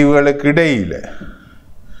 மில்லிமீட்டர் பிரிவுகளுக்கு இடையில்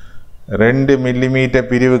 2 மில்லிமீட்டர்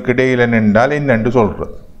பிரிவுக்கு இடையில் நின்றால் என்னென்று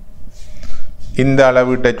சொல்கிறது? இந்த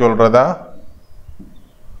அளவீட்டை சொல்கிறதா,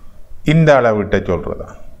 இந்த அளவீட்டை சொல்கிறதா?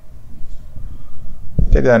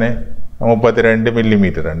 சரிதானே? 32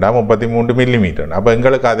 மில்லிமீட்டர் 33 மில்லிமீட்டர். அப்போ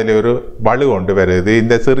எங்களுக்கு அதில் ஒரு வலு கொண்டு வருது.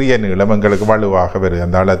 இந்த சிறிய நீளம் எங்களுக்கு வலுவாக வருது.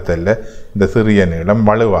 அந்த அளத்தல்ல இந்த சிறிய நீளம்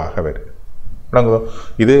வலுவாக வருது.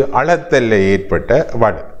 இது அளத்தல்ல ஏற்பட்ட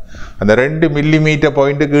வலு. அந்த 2 மில்லிமீட்டர்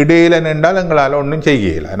பாயிண்ட்டுக்கு இடையில் நின்றால் எங்களால் ஒன்றும்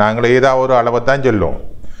செய்யலை. நாங்கள் ஏதாவது ஒரு அளவை தான் சொல்லுவோம்.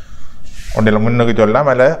 ஒன்றில் முன்னுக்கு சொல்லலாம்,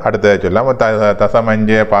 இல்லை அடுத்ததை சொல்லலாம்.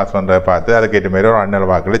 தசமஞ்சை பாஸ் பண்ணுறதை பார்த்து அதுக்கேற்ற மாரி ஒரு அண்ணல்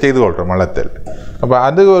வாக்கில் செய்து கொள்கிறோம் அளத்தல். அப்போ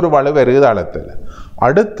அது ஒரு வலு வருது அளத்தல்.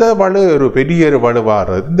 அடுத்த வலு ஒரு பெரிய ஒரு வலு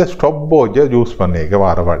வாடுறது இந்த ஸ்டொப்போஜை யூஸ் பண்ணிக்க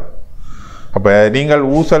வார வலு. அப்போ நீங்கள்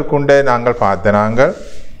ஊசல் குண்டை நாங்கள் பார்த்த நாங்கள்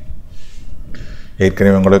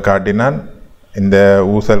ஏற்கனவே உங்களுக்கு காட்டினான். இந்த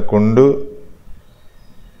ஊசல் குண்டு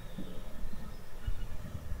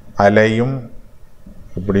அலையும்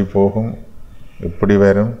இப்படி போகும், இப்படி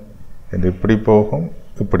வரும், இப்படி போகும்,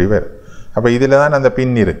 இப்படி வரும். அப்போ இதில் தான் அந்த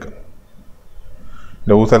பின் இருக்கும்.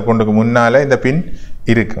 இந்த ஊசல் குண்டுக்கு முன்னால் இந்த பின்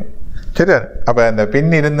இருக்கும். சரி, அப்போ அந்த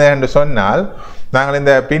பின் இருந்தேன்னு சொன்னால் நாங்கள்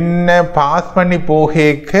இந்த பின்னை பாஸ் பண்ணி போக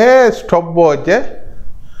ஸ்டாப் வாட்சை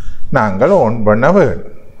நாங்கள் ஆன் பண்ண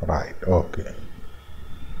வேணும். Right, okay.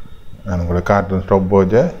 நான் உங்களுக்கு காட்டுறேன் ஸ்டாப்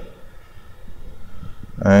வாட்சை.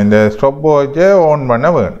 இந்த ஸ்டாப் வாட்சை ஆன் பண்ண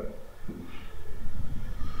வேணும்.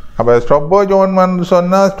 அப்போ ஸ்டாப் வாட்ச் ஆன் பண்ண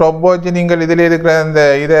சொன்னால் ஸ்டாப் வாட்ச் நீங்கள் இதில் இருக்கிற அந்த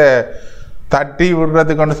இதை தட்டி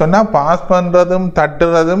விடுறதுக்குன்னு சொன்னால் பாஸ் பண்ணுறதும்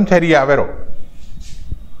தட்டுறதும் சரியாக வரும்.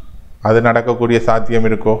 அது நடக்கக்கூடிய சாத்தியம்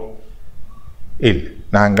இருக்கோ? இல்லை.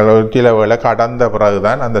 நாங்கள் ஒரு சில வேளை கடந்த பிறகு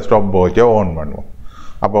தான் அந்த ஸ்டாப் வாட்சை ஆன் பண்ணுவோம்.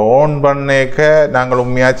 அப்போ ஆன் பண்ணிக்க நாங்கள்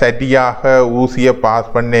உண்மையாக சரியாக ஊசியை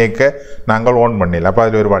பாஸ் பண்ணிக்க நாங்கள் ஆன் பண்ணல. அப்போ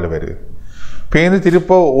அதில் ஒரு வலு வருது. பேருந்து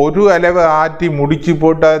திரும்ப ஒரு அளவை ஆற்றி முடிச்சு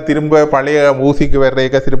போட்டால் திரும்ப பழைய ஊசிக்கு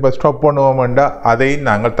வர்றதுக்க திரும்ப ஸ்டாப் பண்ணுவோம்டா அதையும்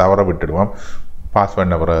நாங்கள் தவற விட்டுடுவோம் பாஸ்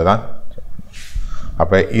பண்ண பிறகு தான்.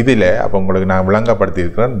 அப்போ இதில் அப்போ உங்களுக்கு நான்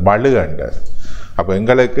விளங்கப்படுத்தியிருக்கிறேன் வலு கண்டது. அப்போ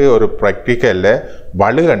எங்களுக்கு ஒரு ப்ராக்டிக்கலில்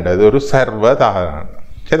வலு கண்டது ஒரு சர்வதாரணம்.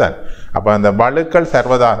 சரிதான்? அப்போ அந்த வலுக்கள்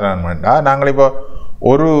சர்வதாரணம்டா நாங்கள் இப்போ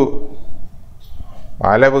ஒரு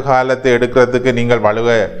அளவு காலத்தை எடுக்கிறதுக்கு நீங்கள்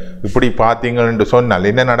வலுவை இப்படி பார்த்தீங்கள் என்று சொன்னால்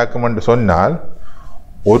என்ன நடக்கும் என்று சொன்னால்,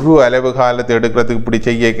 ஒரு அளவு காலத்தை எடுக்கிறதுக்கு இப்படி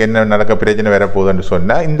செய்ய என்ன நடக்க பிரச்சனை வரப்போகுதுன்னு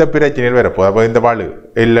சொன்னால் இந்த பிரச்சனையில் வரப்போகுது. அப்போ இந்த வலு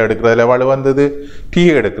எல் எடுக்கிறதுல வலு வந்தது, டீ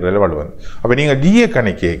எடுக்கிறதுல வலு வந்தது. அப்போ நீங்கள் ஜியை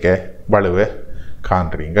கணிக்க வலுவை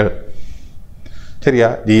காண்றீங்கள். சரியா?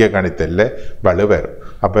 ஜியை கணித்தல்ல வலு வரும்.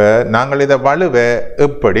 அப்போ நாங்கள் இதை வலுவை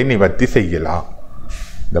எப்படி நிவர்த்தி செய்யலாம்?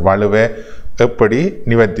 இந்த வலுவை எப்படி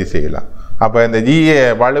நிவர்த்தி செய்யலாம்? அப்போ இந்த ஜிஏ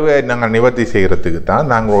வலுவை நாங்கள் நிவர்த்தி செய்கிறதுக்கு தான்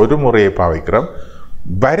நாங்கள் ஒரு முறையை பாவிக்கிறோம்,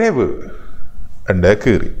 வரைவு என்ற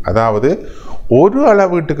கீறி. அதாவது ஒரு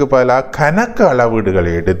அளவீட்டுக்கு பதிலாக கணக்கு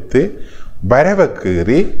அளவீடுகளை எடுத்து வரைவை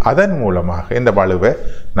கீறி அதன் மூலமாக இந்த வலுவை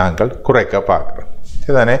நாங்கள் குறைக்க பார்க்குறோம்.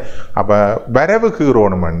 சரிதானே? அப்போ வரைவு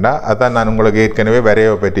கீறணுமெண்டா அதான் நான் உங்களுக்கு ஏற்கனவே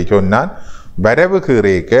வரைவை பற்றி சொன்னான். வரைவு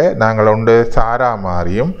கீறிக்க நாங்கள் ஒன்று சாரா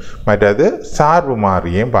மாறியும் மற்றது சார்பு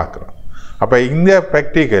மாறியும் பார்க்குறோம். அப்போ இந்த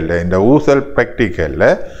ப்ராக்டிக்கலில் இந்த ஊசல் ப்ராக்டிக்கலில்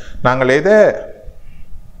நாங்கள் எதை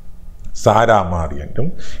சாரா மாறி என்றும்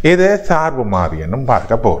எதை சார்பு மாறி என்றும்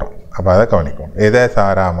பார்க்க போகிறோம். அப்போ அதை கவனிக்கணும். எதை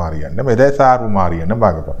சாரா மாறி என்றும் எதை சார்பு மாறி என்றும்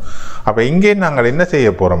பார்க்க போகிறோம். அப்போ இங்கே நாங்கள் என்ன செய்ய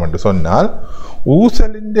போகிறோம் என்று சொன்னால்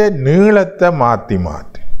ஊசலின் நீளத்தை மாற்றி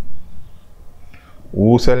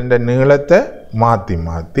ஊசலின் நீளத்தை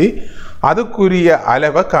மாற்றி அதுக்குரிய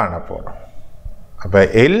அளவை காண போகிறோம். அப்போ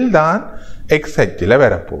எல் தான் எக்ஸ் அச்சில்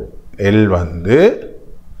வரப்போகுது. எல் வந்து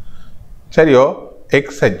சரியோ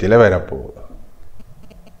எக்ஸ் அச்சில் வரப்போகுது.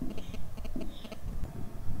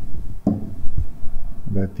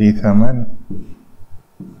 T சமன்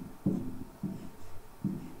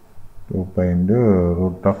 2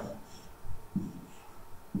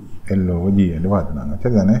 LOG என்று பார்த்துனாங்க.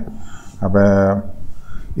 சரிதானே? அப்போ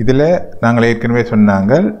இதில் நாங்கள் ஏற்கனவே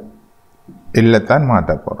சொன்னாங்க எல்லைத்தான்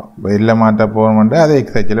மாற்ற போகிறோம். இப்போ எல்லை மாற்ற போகிறோம்ட்டு அதை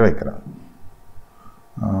எக்ஸ் அச்சில் வைக்கிறோம்.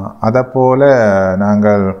 அதை போல்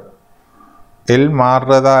நாங்கள் எல்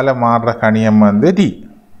மாறுறதால மாறுற கணியம் வந்து டி.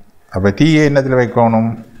 அப்போ டீயை என்னத்தில்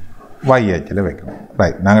வைக்கணும்? y அச்சில் வைக்கணும்.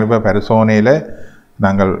 ரைட். நாங்கள் இப்போ பரிசோனையில்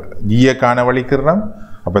நாங்கள் ஜியை காண வலிக்கிறோம்.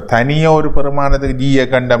 அப்போ தனியாக ஒரு பெருமானத்துக்கு ஜியை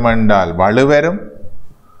கண்டமென்றால் வலு வரும்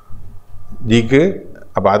ஜிக்கு.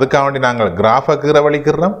 அப்போ அதுக்காக வேண்டி நாங்கள் கிராஃபை கீற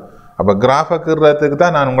வலிக்கிறோம். அப்போ கிராஃபை கீறதுக்கு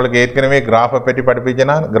தான் நான் உங்களுக்கு ஏற்கனவே கிராஃபை பற்றி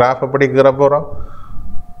படிப்பிச்சேன்னா கிராஃபை படி கீற போகிறோம்.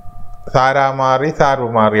 சாரா மாறி சார்பு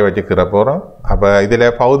மாறியை வச்சு கீற போகிறோம். அப்போ இதில்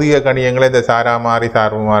பௌதிக கணியங்களை இந்த சாரா மாறி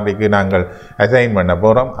சார்பு மாறிக்கு நாங்கள் அசைன் பண்ண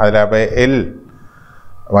போகிறோம். அதில் அப்போ எல்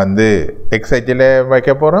வந்து எக்ஸ் அச்சில்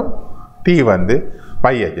வைக்க போகிறோம், டி வந்து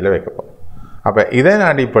y அச்சில் வைக்க போகிறோம். அப்போ இதன்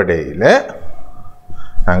அடிப்படையில்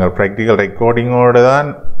நாங்கள் ப்ராக்டிக்கல் ரெக்கார்டிங்கோடு தான்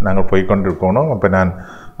நாங்கள் போய்கொண்டிருக்கணும். அப்போ நான்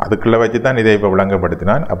அதுக்குள்ளே வச்சு தான் இதை இப்போ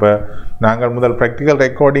விளங்கப்படுத்தினான். அப்போ நாங்கள் முதல் ப்ராக்டிக்கல்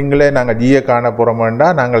ரெக்கார்டிங்கில் நாங்கள் ஜியை காண போகிறோம்னா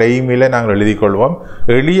நாங்கள் எய்மில் நாங்கள் எழுதிக்கொள்வோம்,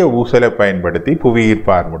 எளிய ஊசலை பயன்படுத்தி புவியீர்ப்பு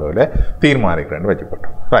ஃபார்முலாவில் தீர்மானிக்கிறேன்னு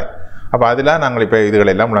வச்சுப்பட்டோம். ரைட். அப்போ அதெல்லாம் நாங்கள் இப்போ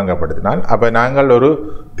இதுகளெல்லாம் விளங்கப்படுத்தினால் அப்போ நாங்கள் ஒரு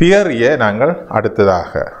தியரியை நாங்கள்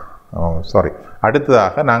அடுத்ததாக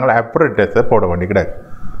நாங்கள் ஆப்ரேட்டர்ஸை போட வேண்டி கிடையாது.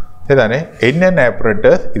 சரிதானே? என்னென்ன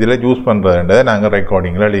ஆப்ரேட்டர்ஸ் இதில் யூஸ் பண்ணுறதுன்றதை நாங்கள்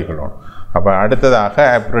ரெக்கார்டிங்கில் எழுதிக்கொள்ளணும். அப்போ அடுத்ததாக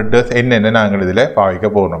ஆப்ரேட்டர்ஸ் என்னென்ன நாங்கள் இதில் பாவிக்க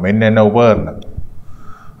போகணும், என்னென்ன உபகரணங்கள்.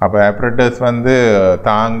 அப்போ ஆப்ரேட்டர்ஸ் வந்து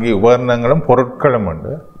தாங்கி உபகரணங்களும் பொருட்களும்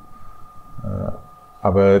உண்டு.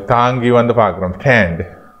 அப்போ தாங்கி வந்து பார்க்குறோம் ஸ்டாண்ட்,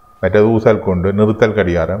 மற்றது ஊசல் கொண்டு, நிறுத்தல்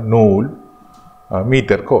கடிகாரம், நூல்,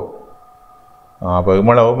 மீட்டர் கோட். அப்போ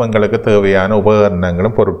இவ்வளவும் எங்களுக்கு தேவையான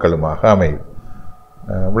உபகரணங்களும் பொருட்களுமாக அமையும்.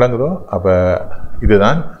 விளங்குதோ? அப்போ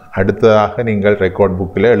இதுதான் அடுத்ததாக நீங்கள் ரெக்கார்ட்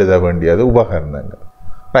புக்கில் எழுத வேண்டியது உபகரணங்கள்.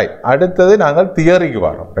 ரைட். அடுத்தது நாங்கள் தியரிக்கு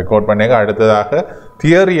வரோம். ரெக்கார்ட் பண்ணிக்க அடுத்ததாக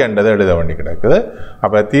தியரி என்றதை எழுத வேண்டி கிடக்குது.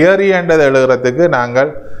 அப்போ தியரி என்றதை எழுதுறதுக்கு நாங்கள்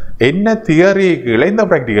என்ன தியரிக்குள்ள இந்த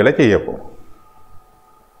ப்ராக்டிக்கலை செய்ய போகிறோம்.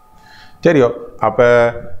 சரியோ? அப்போ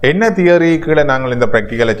என்ன தியரிக்குள்ள நாங்கள் இந்த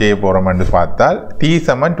ப்ராக்டிக்கலை செய்ய போகிறோம்னு பார்த்தால் T =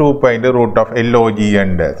 2.√LOG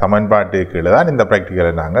என்ற சமன்பாட்டுக்குள்ள தான் இந்த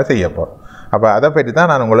ப்ராக்டிக்கலை நாங்கள் செய்ய போகிறோம். அப்போ அதை பற்றி தான்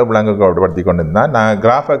நான் உங்களை விளங்கப்படுத்தி கொண்டு இருந்தேன். நான்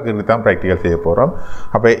கிராஃபுக்கு தான் ப்ராக்டிக்கல் செய்ய போகிறோம்.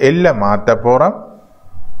 அப்போ எல்லை மாற்ற போகிறோம்.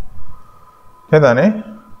 சரிதானே?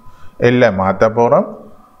 எல்லை மாற்ற போகிறோம்,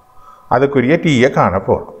 அதுக்குரிய டீயை காண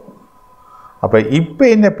போகிறோம். அப்போ இப்போ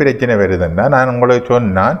என்ன பிரச்சனை வருதுன்னா, நான் உங்களுக்கு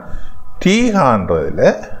சொன்னால் டீ காண்றதில்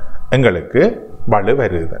எங்களுக்கு வலு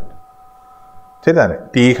வருது. சரிதானே?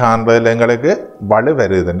 டீ காண்றதில் எங்களுக்கு வலு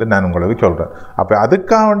வருதுன்னு நான் உங்களுக்கு சொல்கிறேன். அப்போ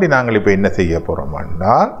அதுக்காக வேண்டி நாங்கள் இப்போ என்ன செய்ய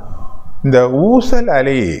போகிறோம்னா, இந்த ஊசல்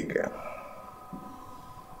அலையேக்க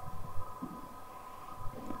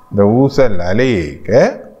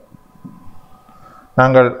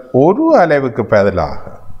நாங்கள் ஒரு அளவுக்கு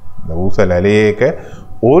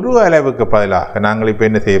பதிலாக நாங்கள் இப்போ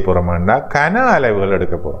என்ன செய்ய போகிறோம்னா கன அளவுகள்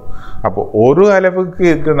எடுக்க போகிறோம். அப்போ ஒரு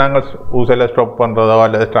அளவுக்கு நாங்கள் ஊசலை ஸ்டாப் பண்ணுறதோ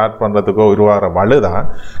அல்லது ஸ்டார்ட் பண்ணுறதுக்கோ உருவாகிற வலுதான்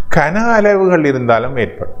கன அளவுகள் இருந்தாலும்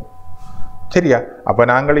ஏற்படும். சரியா? அப்போ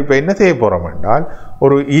நாங்கள் இப்போ என்ன செய்ய போகிறோம் என்றால்,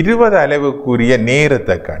 ஒரு 20 அளவுக்குரிய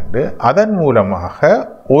நேரத்தை கண்டு அதன் மூலமாக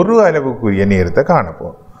ஒரு அளவுக்குரிய நேரத்தை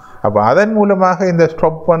காணப்போம். அப்போ அதன் மூலமாக இந்த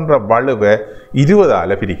ஸ்டாப் பண்ணுற வலுவை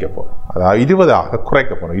 20ஆல் பிரிக்க போகிறோம். அதாவது 20ஆக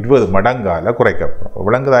குறைக்க போகிறோம், 20 மடங்கால் குறைக்க போகிறோம்.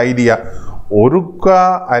 விளங்குது ஐடியா? ஒருக்கா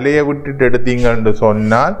அலையை விட்டுட்டு எடுத்தீங்கன்னு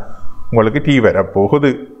சொன்னால் உங்களுக்கு டீ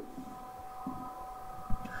வரப்போகுது.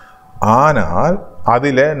 ஆனால்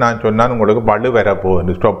அதில் நான் சொன்னால் உங்களுக்கு வலு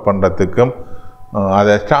வரப்போகுது. ஸ்டாப் பண்ணுறதுக்கும்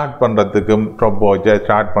அதை ஸ்டார்ட் பண்ணுறதுக்கும் ஸ்டாப் வாட்சை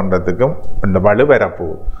ஸ்டார்ட் பண்ணுறதுக்கும் இந்த வலு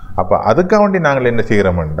வரப்போகுது. அப்போ அதுக்காக வேண்டி நாங்கள் என்ன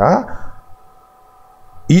செய்கிறோம்னா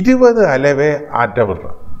 20 அளவை ஆற்ற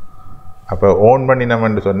விடுறோம். அப்போ ஓன்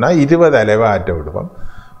பண்ணினோம்னு சொன்னால் 20 அளவை ஆற்ற விடுவோம்,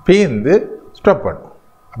 பேர்ந்து ஸ்டாப் பண்ணுவோம்.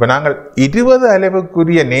 அப்போ நாங்கள் 20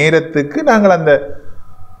 அளவுக்குரிய நேரத்துக்கு நாங்கள் அந்த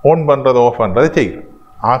ஓன் பண்ணுறது ஆஃப் பண்ணுறது செய்கிறோம்.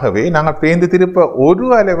 ஆகவே நாங்கள் பேர்ந்து திருப்ப ஒரு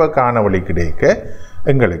அளவை காண வழி கிடைக்க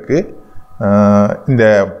எங்களுக்கு இந்த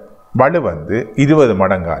வலு வந்து 20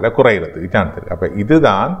 மடங்கால் குறைகிறதுக்கு சான்ஸ் இருக்குது. அப்போ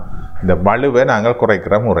இதுதான் இந்த வலுவை நாங்கள்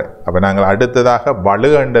குறைக்கிற முறை. அப்போ நாங்கள் அடுத்ததாக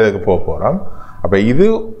வலு என்றதுக்கு போகிறோம். அப்போ இது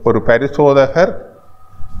ஒரு பரிசோதகர்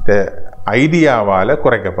ஐடியாவால்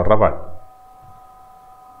குறைக்கப்படுற வலு.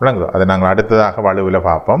 விளங்குதோ? அதை நாங்கள் அடுத்ததாக வலுவில்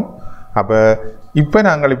பார்ப்போம். அப்போ இப்போ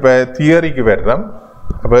நாங்கள் இப்போ தியரிக்கு வர்றோம்.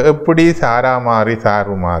 அப்போ எப்படி சாரா மாறி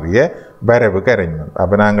சார்பு மாறிய வரவுக்கு அரேஞ்ச்மெண்ட்.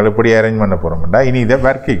 அப்போ நாங்கள் இப்படி அரேஞ்ச் பண்ண போகிறோம்டா, இனி இதை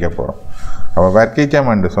வர்க்கிக்க போகிறோம். அப்போ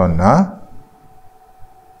வர்க்கிச்சோம்னு சொன்னால்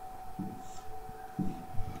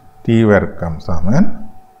டி வர்க்கம் சமன்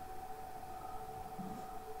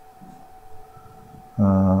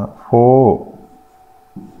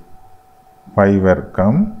 4π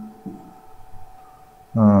வர்க்கம்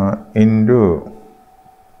இன்டு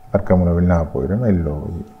வர்க்கமுறைவில் நான் போயிடும்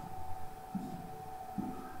எல்லோவி.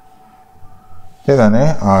 சரிதானே?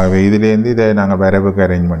 ஆகவே இதுலேருந்து இதை நாங்கள் வரவுக்கு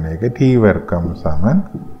அரேஞ்ச் பண்ணிக்க டி வர்க்கம் சமன்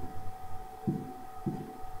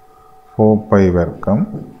 4π வர்க்கம்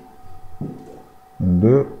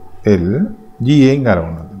இன்டு எல் ஜிஏங்க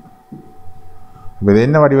அளவுனது. இப்போ இது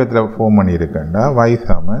என்ன வடிவத்தில் ஃபார்ம் பண்ணியிருக்கேன்டா, y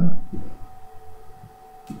சமன்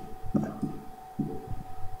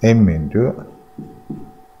m இன்டு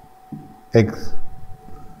எக்ஸ்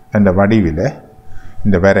என்ற வடிவில்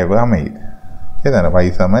இந்த வரைவு அமையுது. சரிதானே? y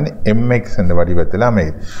சமன் mx என்ற வடிவத்தில்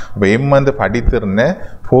அமையுது. அப்போ m வந்து படித்திருந்த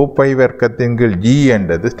 4π வர்க்கத்தின் கீழ் g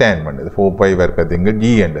என்றது ஸ்டாண்ட் பண்ணுது. 4π வர்க்கத்தின் கீழ் g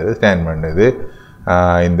என்றது ஸ்டாண்ட் பண்ணுது.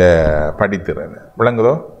 இந்த படித்திறன்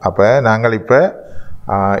விளங்குதோ. அப்போ நாங்கள் இப்போ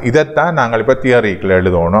இதைத்தான் நாங்கள் இப்போ தியரிக்கில்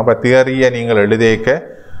எழுதணும். அப்போ தியரியை நீங்கள் எழுதிக்க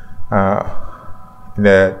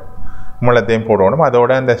இந்த மூலத்தையும் போடணும்.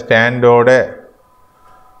 அதோட அந்த ஸ்டாண்டோட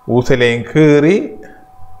ஊசலையும் கீறி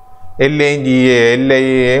எல்லையும்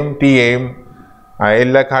எல்லையையும் டீயையும்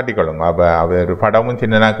எல்லாம் காட்டிக்கொள்ளுங்க. அப்போ அவர் படமும்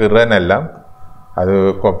சின்னனாக கீறன்னு எல்லாம் அது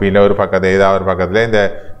கோப்பியில் ஒரு பக்கத்தில் ஏதாவது ஒரு பக்கத்தில் இந்த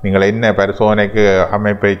நீங்கள் என்ன பரிசோதனைக்கு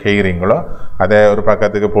அமைப்பை செய்கிறீங்களோ அதை ஒரு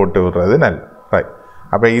பக்கத்துக்கு போட்டு விடுறது நல்லது. ரைட்.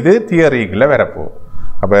 அப்போ இது தியரிக்கில் வரப்போகும்.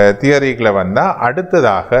 அப்போ தியரிக்கில் வந்தால்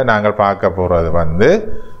அடுத்ததாக நாங்கள் பார்க்க போகிறது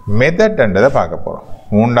மெத்தட்ன்றதை பார்க்க போகிறோம்.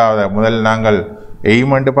 மூன்றாவது முதல் நாங்கள்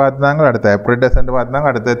எய்மெண்ட்டு பார்த்துனாங்க, அடுத்த அப்ரிடஸ்ன்ட்டு பார்த்துனாங்க,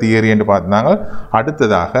 அடுத்த தியரின்ட்டு பார்த்துனாங்க.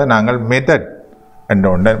 அடுத்ததாக நாங்கள் மெத்தட் என்ற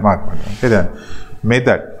ஒன்றை மார்க் பண்ணுறோம். சரிதான்.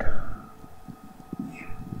 மெத்தட்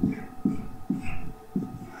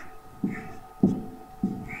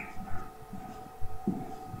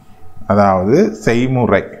அதாவது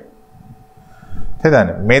செய்முறை.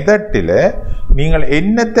 சரிதானே. மெத்தட்டில் நீங்கள்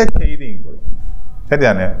என்னத்தை செய்தீங்களோ,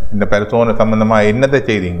 சரிதானே, இந்த பரிசோதனை சம்பந்தமாக என்னத்தை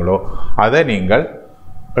செய்தீங்களோ அதை நீங்கள்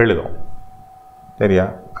எழுதும். சரியா.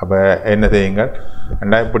 அப்போ என்ன செய்யுங்கள்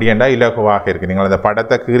இப்படி இலகுவாக இருக்குது. நீங்கள் அந்த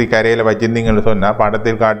படத்தை கீறி கரையில் வச்சுருந்தீங்கன்னு சொன்னால்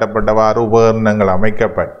படத்தில் காட்டப்பட்டவாறு உபகரணங்கள்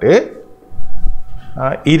அமைக்கப்பட்டு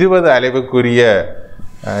 20 அளவுக்குரிய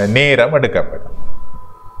நேரம் எடுக்கப்படும்.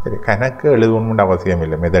 சரி, கணக்கு எழுதணும்னு அவசியம்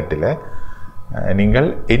இல்லை. மெத்தட்டில் நீங்கள்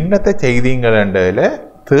என்னத்தை செய்தீங்கன்றதில்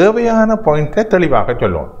தேவையான பாயிண்ட்ஸை தெளிவாக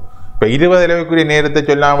சொல்லணும். இப்போ 20 அளவுக்குரிய நேரத்தை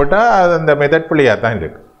சொல்லாவிட்டால் அது அந்த மெத்தட் பிள்ளையாக தான்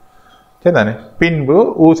இருக்குது. சரிதானே. பின்பு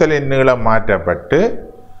ஊசலின் நீளம் மாற்றப்பட்டு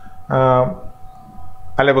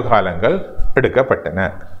அளவு காலங்கள் எடுக்கப்பட்டன.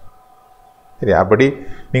 சரி, அப்படி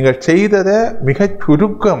நீங்கள் செய்ததை மிக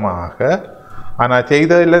சுருக்கமாக ஆனால்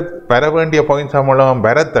செய்ததில் வர வேண்டிய பாயிண்ட்ஸ் மூலம்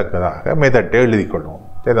வரத்தக்கதாக மெத்தட்டை எழுதிக்கொள்வோம்.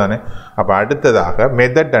 சரிதானே. அப்போ அடுத்ததாக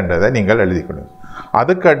மெத்தட்ன்றதை நீங்கள் எழுதிக்கொள்ளுங்க.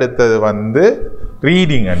 அதுக்கு அடுத்தது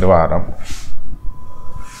ரீடிங் அண்டு வாரம்.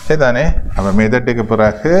 சரிதானே. அப்போ மெத்தட்டுக்கு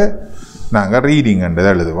பிறகு நாங்கள்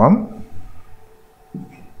ரீடிங்ன்றதை எழுதுவோம்.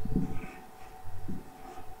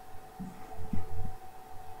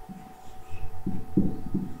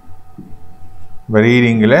 இப்போ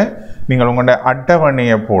ரீடிங்கில் நீங்கள் உங்களோட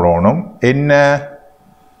அட்டவணையை போடணும். என்ன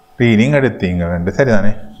ரீடிங் எடுத்தீங்கன்ட்டு.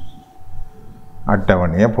 சரிதானே.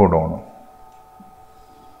 அட்டவணையை போடணும்.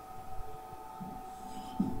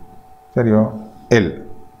 சரியோ. L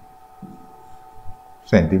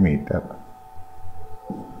centimetre.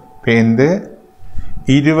 பேருந்து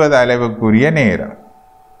 20 அளவுக்குரிய நேரம்,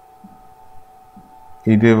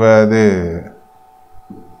 20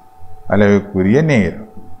 அளவுக்குரிய நேரம்,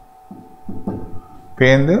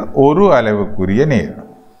 பேருந்து 1 அளவுக்குரிய நேரம்.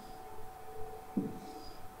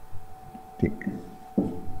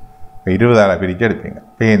 20 பிரித்து எடுப்பீங்க.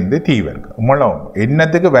 பேருந்து தீவர்க்கு அமளவும்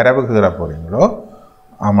என்னத்துக்கு வரவு கீற போகிறீங்களோ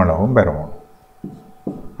அமளவும் பெறணும்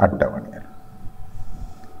அட்டவணையில்.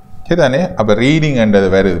 சரிதானே. அப்போ ரீடிங்ன்றது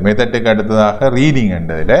வருது. மெத்தட்டுக்கு அடுத்ததாக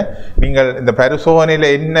ரீடிங்ன்றதில் நீங்கள் இந்த பரிசோதனையில்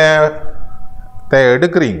என்னத்தை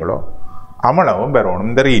எடுக்கிறீங்களோ அமளவும் பெறணும்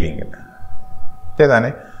இந்த ரீடிங்கில்.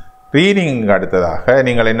 சரிதானே. ரீடிங்க்கு அடுத்ததாக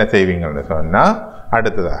நீங்கள் என்ன செய்வீங்கன்னு சொன்னால்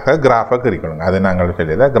அடுத்ததாக கிராஃபை குறிக்கணுங்க. அது நாங்கள்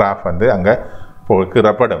சொல்லியத கிராஃப் அங்கே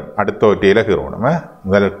கீறப்படும். அடுத்த ஒற்றையில் கீறணும்.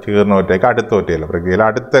 முதல் கீறின ஒற்றைக்கு அடுத்த ஒற்றையில் பிரக்தியில்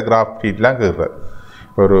அடுத்த கிராஃப் ஷீட்லாம் கீறுறது.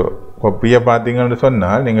 ஒரு கொப்பியை பார்த்தீங்கன்னு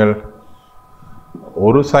சொன்னால் நீங்கள்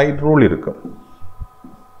ஒரு சைட் ரூல் இருக்கும்.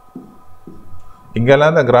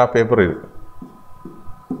 இங்கெல்லாம் இந்த கிராஃப் பேப்பர் இருக்கு.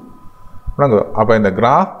 அப்போ இந்த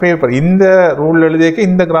கிராஃப் பேப்பர் இந்த ரூல் எழுதியக்க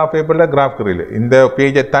இந்த கிராஃப் பேப்பரில் கிராஃப் கீறல இந்த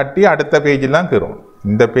பேஜை தட்டி அடுத்த பேஜெலாம் கீறும்.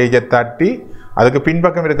 இந்த பேஜை தட்டி அதுக்கு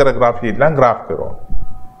பின்பக்கம் இருக்கிற கிராஃப் ஷீட்லாம் கிராஃப் கீறும்.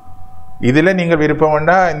 இதில் நீங்கள் விருப்பம்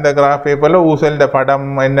வேண்டாம் இந்த கிராஃப் பேப்பரில் ஊசல் படம்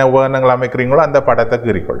என்ன உபகரணங்கள் அமைக்கிறீங்களோ அந்த படத்தை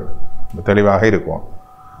கீறிக்கொள்ளும். தெளிவாக இருக்கும்.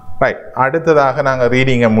 ரைட். அடுத்ததாக நாங்கள்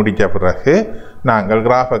ரீடிங்கை முடித்த பிறகு நாங்கள்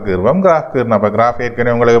கிராஃபை கீறுவோம். கிராஃப் கீறின அப்போ கிராஃப்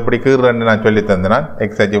ஏற்கனவே உங்களுக்கு எப்படி கீறுறேன்னு நான் சொல்லி தந்தேன்.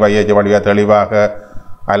 எக்ஸ்ஹெச் வைஹெச் வழியாக தெளிவாக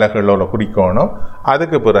அலகுகளோட குறிக்கணும்.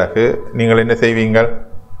 அதுக்கு பிறகு நீங்கள் என்ன செய்வீங்கள்?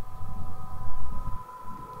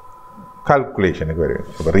 கால்குலேஷனுக்கு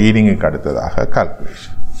வருவீங்க. இப்போ ரீடிங்குக்கு அடுத்ததாக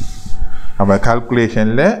கால்குலேஷன். அப்போ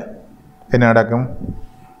கால்குலேஷனில் என்ன நடக்கும்?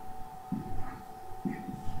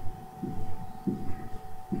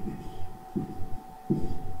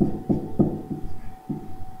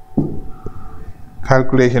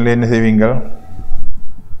 கால்குலேஷனில் என்ன செய்வீங்க?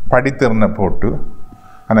 படித்திறனை போட்டு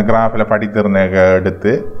அந்த கிராஃபில் படித்திறனை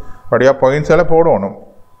எடுத்து வடிவாக பாயிண்ட்ஸ் எல்லாம் போடணும்.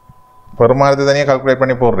 பெருமானத்தை தனியாக கால்குலேட்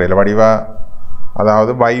பண்ணி போடுறேன் வடிவாக.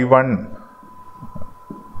 அதாவது y1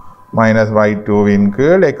 மைனஸ் y2வின்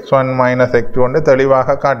கீழ் x1 மைனஸ் x2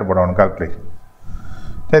 தெளிவாக காட்டப்படணும் கால்குலேஷன்.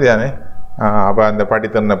 சரிதானே. அப்போ அந்த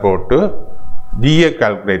படித்திறனை போட்டு ஜியை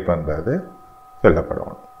கால்குலேட் பண்ணுறது.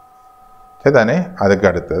 சொல்லப்படணும். சரிதானே? அதுக்கு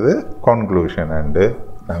அடுத்தது கன்க்ளூஷன் அண்டு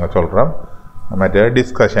நாங்கள் சொல்கிறோம், மற்ற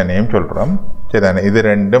டிஸ்கஷனையும் சொல்கிறோம். சரிதானே? இது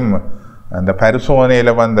ரெண்டும் அந்த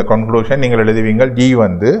பரிசோதனையில் வந்த கன்க்ளூஷன் நீங்கள் எழுதுவீங்க. ஜி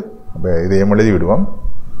வந்து இதையும் எழுதி விடுவோம்.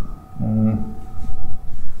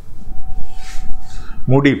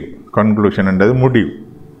 முடிவு, கன்க்ளூஷன்ன்றது முடிவு.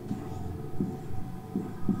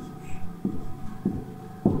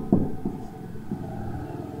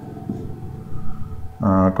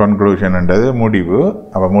 கன்க்ளூஷன்ன்றது முடிவு.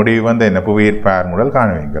 அப்போ முடிவு வந்து என்ன? புவியீர்ப்பு ஆர்முடல்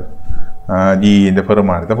காணுவீங்கள். ஜி இந்த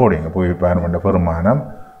பெருமானத்தை போடுவீங்க. புவியீர்ப்பு ஆர்முட பெருமானம்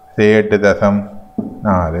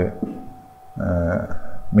 8.4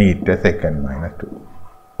 மீட்டர் செகண்ட் -2.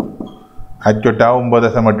 அச்சொட்டா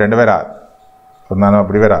 9.8 வராது. சொன்னாலும்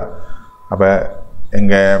அப்படி வராது. அப்போ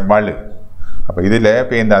எங்கள் பளு. அப்போ இதில்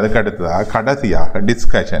இப்போ இந்த அதுக்கு அடுத்ததாக கடைசியாக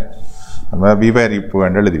டிஸ்கஷன், நம்ம விவரிப்பு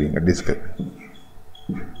என்று எழுதுவீங்க.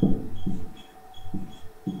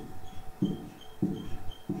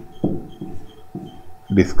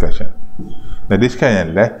 டிஸ்கஷன். இந்த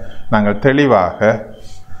டிஸ்கஷனில் நாங்கள் தெளிவாக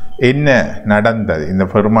என்ன நடந்தது, இந்த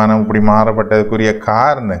பெருமானம் இப்படி மாறப்பட்டதுக்குரிய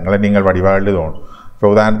காரணங்களை நீங்கள் வடிவாக எழுதணும். இப்போ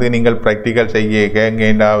உதாரணத்துக்கு நீங்கள் ப்ராக்டிக்கல் செய்ய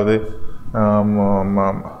எங்கேண்டாவது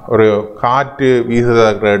ஒரு காற்று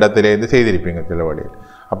வீசுகிற இடத்துலேருந்து செய்திருப்பீங்க சில வழியில்.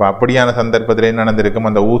 அப்போ அப்படியான சந்தர்ப்பத்திலே நடந்திருக்கும்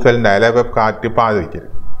அந்த ஊசல் அளவை காற்று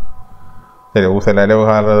பாதிக்கிறது. சரி, ஊசல்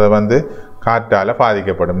அளவுகாரதை வந்து காற்றால்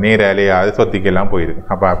பாதிக்கப்படும். நீர் அலையாவது சொத்திக்கெல்லாம் போயிருக்கு.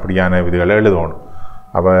 அப்போ அப்படியான இதுகளை எழுதணும்.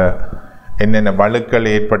 அப்போ என்னென்ன வழுக்கள்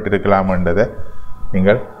ஏற்பட்டிருக்கலாம்ன்றதை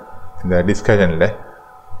நீங்கள் இந்த டிஸ்கஷனில்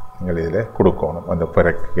நீங்கள் இதில் கொடுக்கணும். அந்த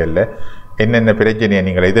பிறகுகளில் என்னென்ன பிரச்சனையை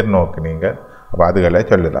நீங்கள் எதிர்நோக்குனீங்க, அப்போ அதுகளை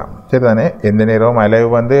சொல்லலாம். சரி தானே? எந்த நேரமும் அலைவு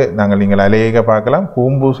வந்து நீங்கள் அலையை பார்க்கலாம்.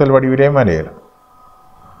 கூம்பூசல் வடிவிலேயும் அலையலாம்,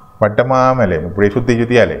 வட்டமாக அலையும், இப்படி சுற்றி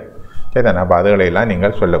சுற்றி அலையும். சரி தானே? அப்போ அதுகளையெல்லாம்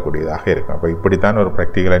நீங்கள் சொல்லக்கூடியதாக இருக்கும். அப்போ இப்படித்தான் ஒரு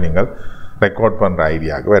ப்ராக்டிக்கலை நீங்கள் ரெக்கார்ட் பண்ணுற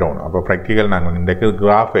ஐடியாவுக்கு வரணும். அப்போ ப்ராக்டிக்கல் நாங்கள் இன்றைக்கு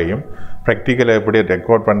கிராஃபையும் ப்ராக்டிக்கலை எப்படி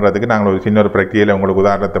ரெக்கார்ட் பண்ணுறதுக்கு நாங்கள் ஒரு சின்ன ஒரு ப்ராக்டிக்கலை உங்களுக்கு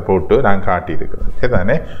உதாரணத்தை போட்டு நாங்கள் காட்டியிருக்கிறோம். சரி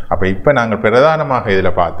தானே? அப்போ இப்போ நாங்கள் பிரதானமாக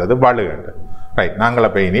இதில் பார்த்தது பளுகண்டு. ரைட். நாங்கள்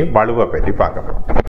அப்போ இனி பளுவை பற்றி பார்க்க போகிறோம்.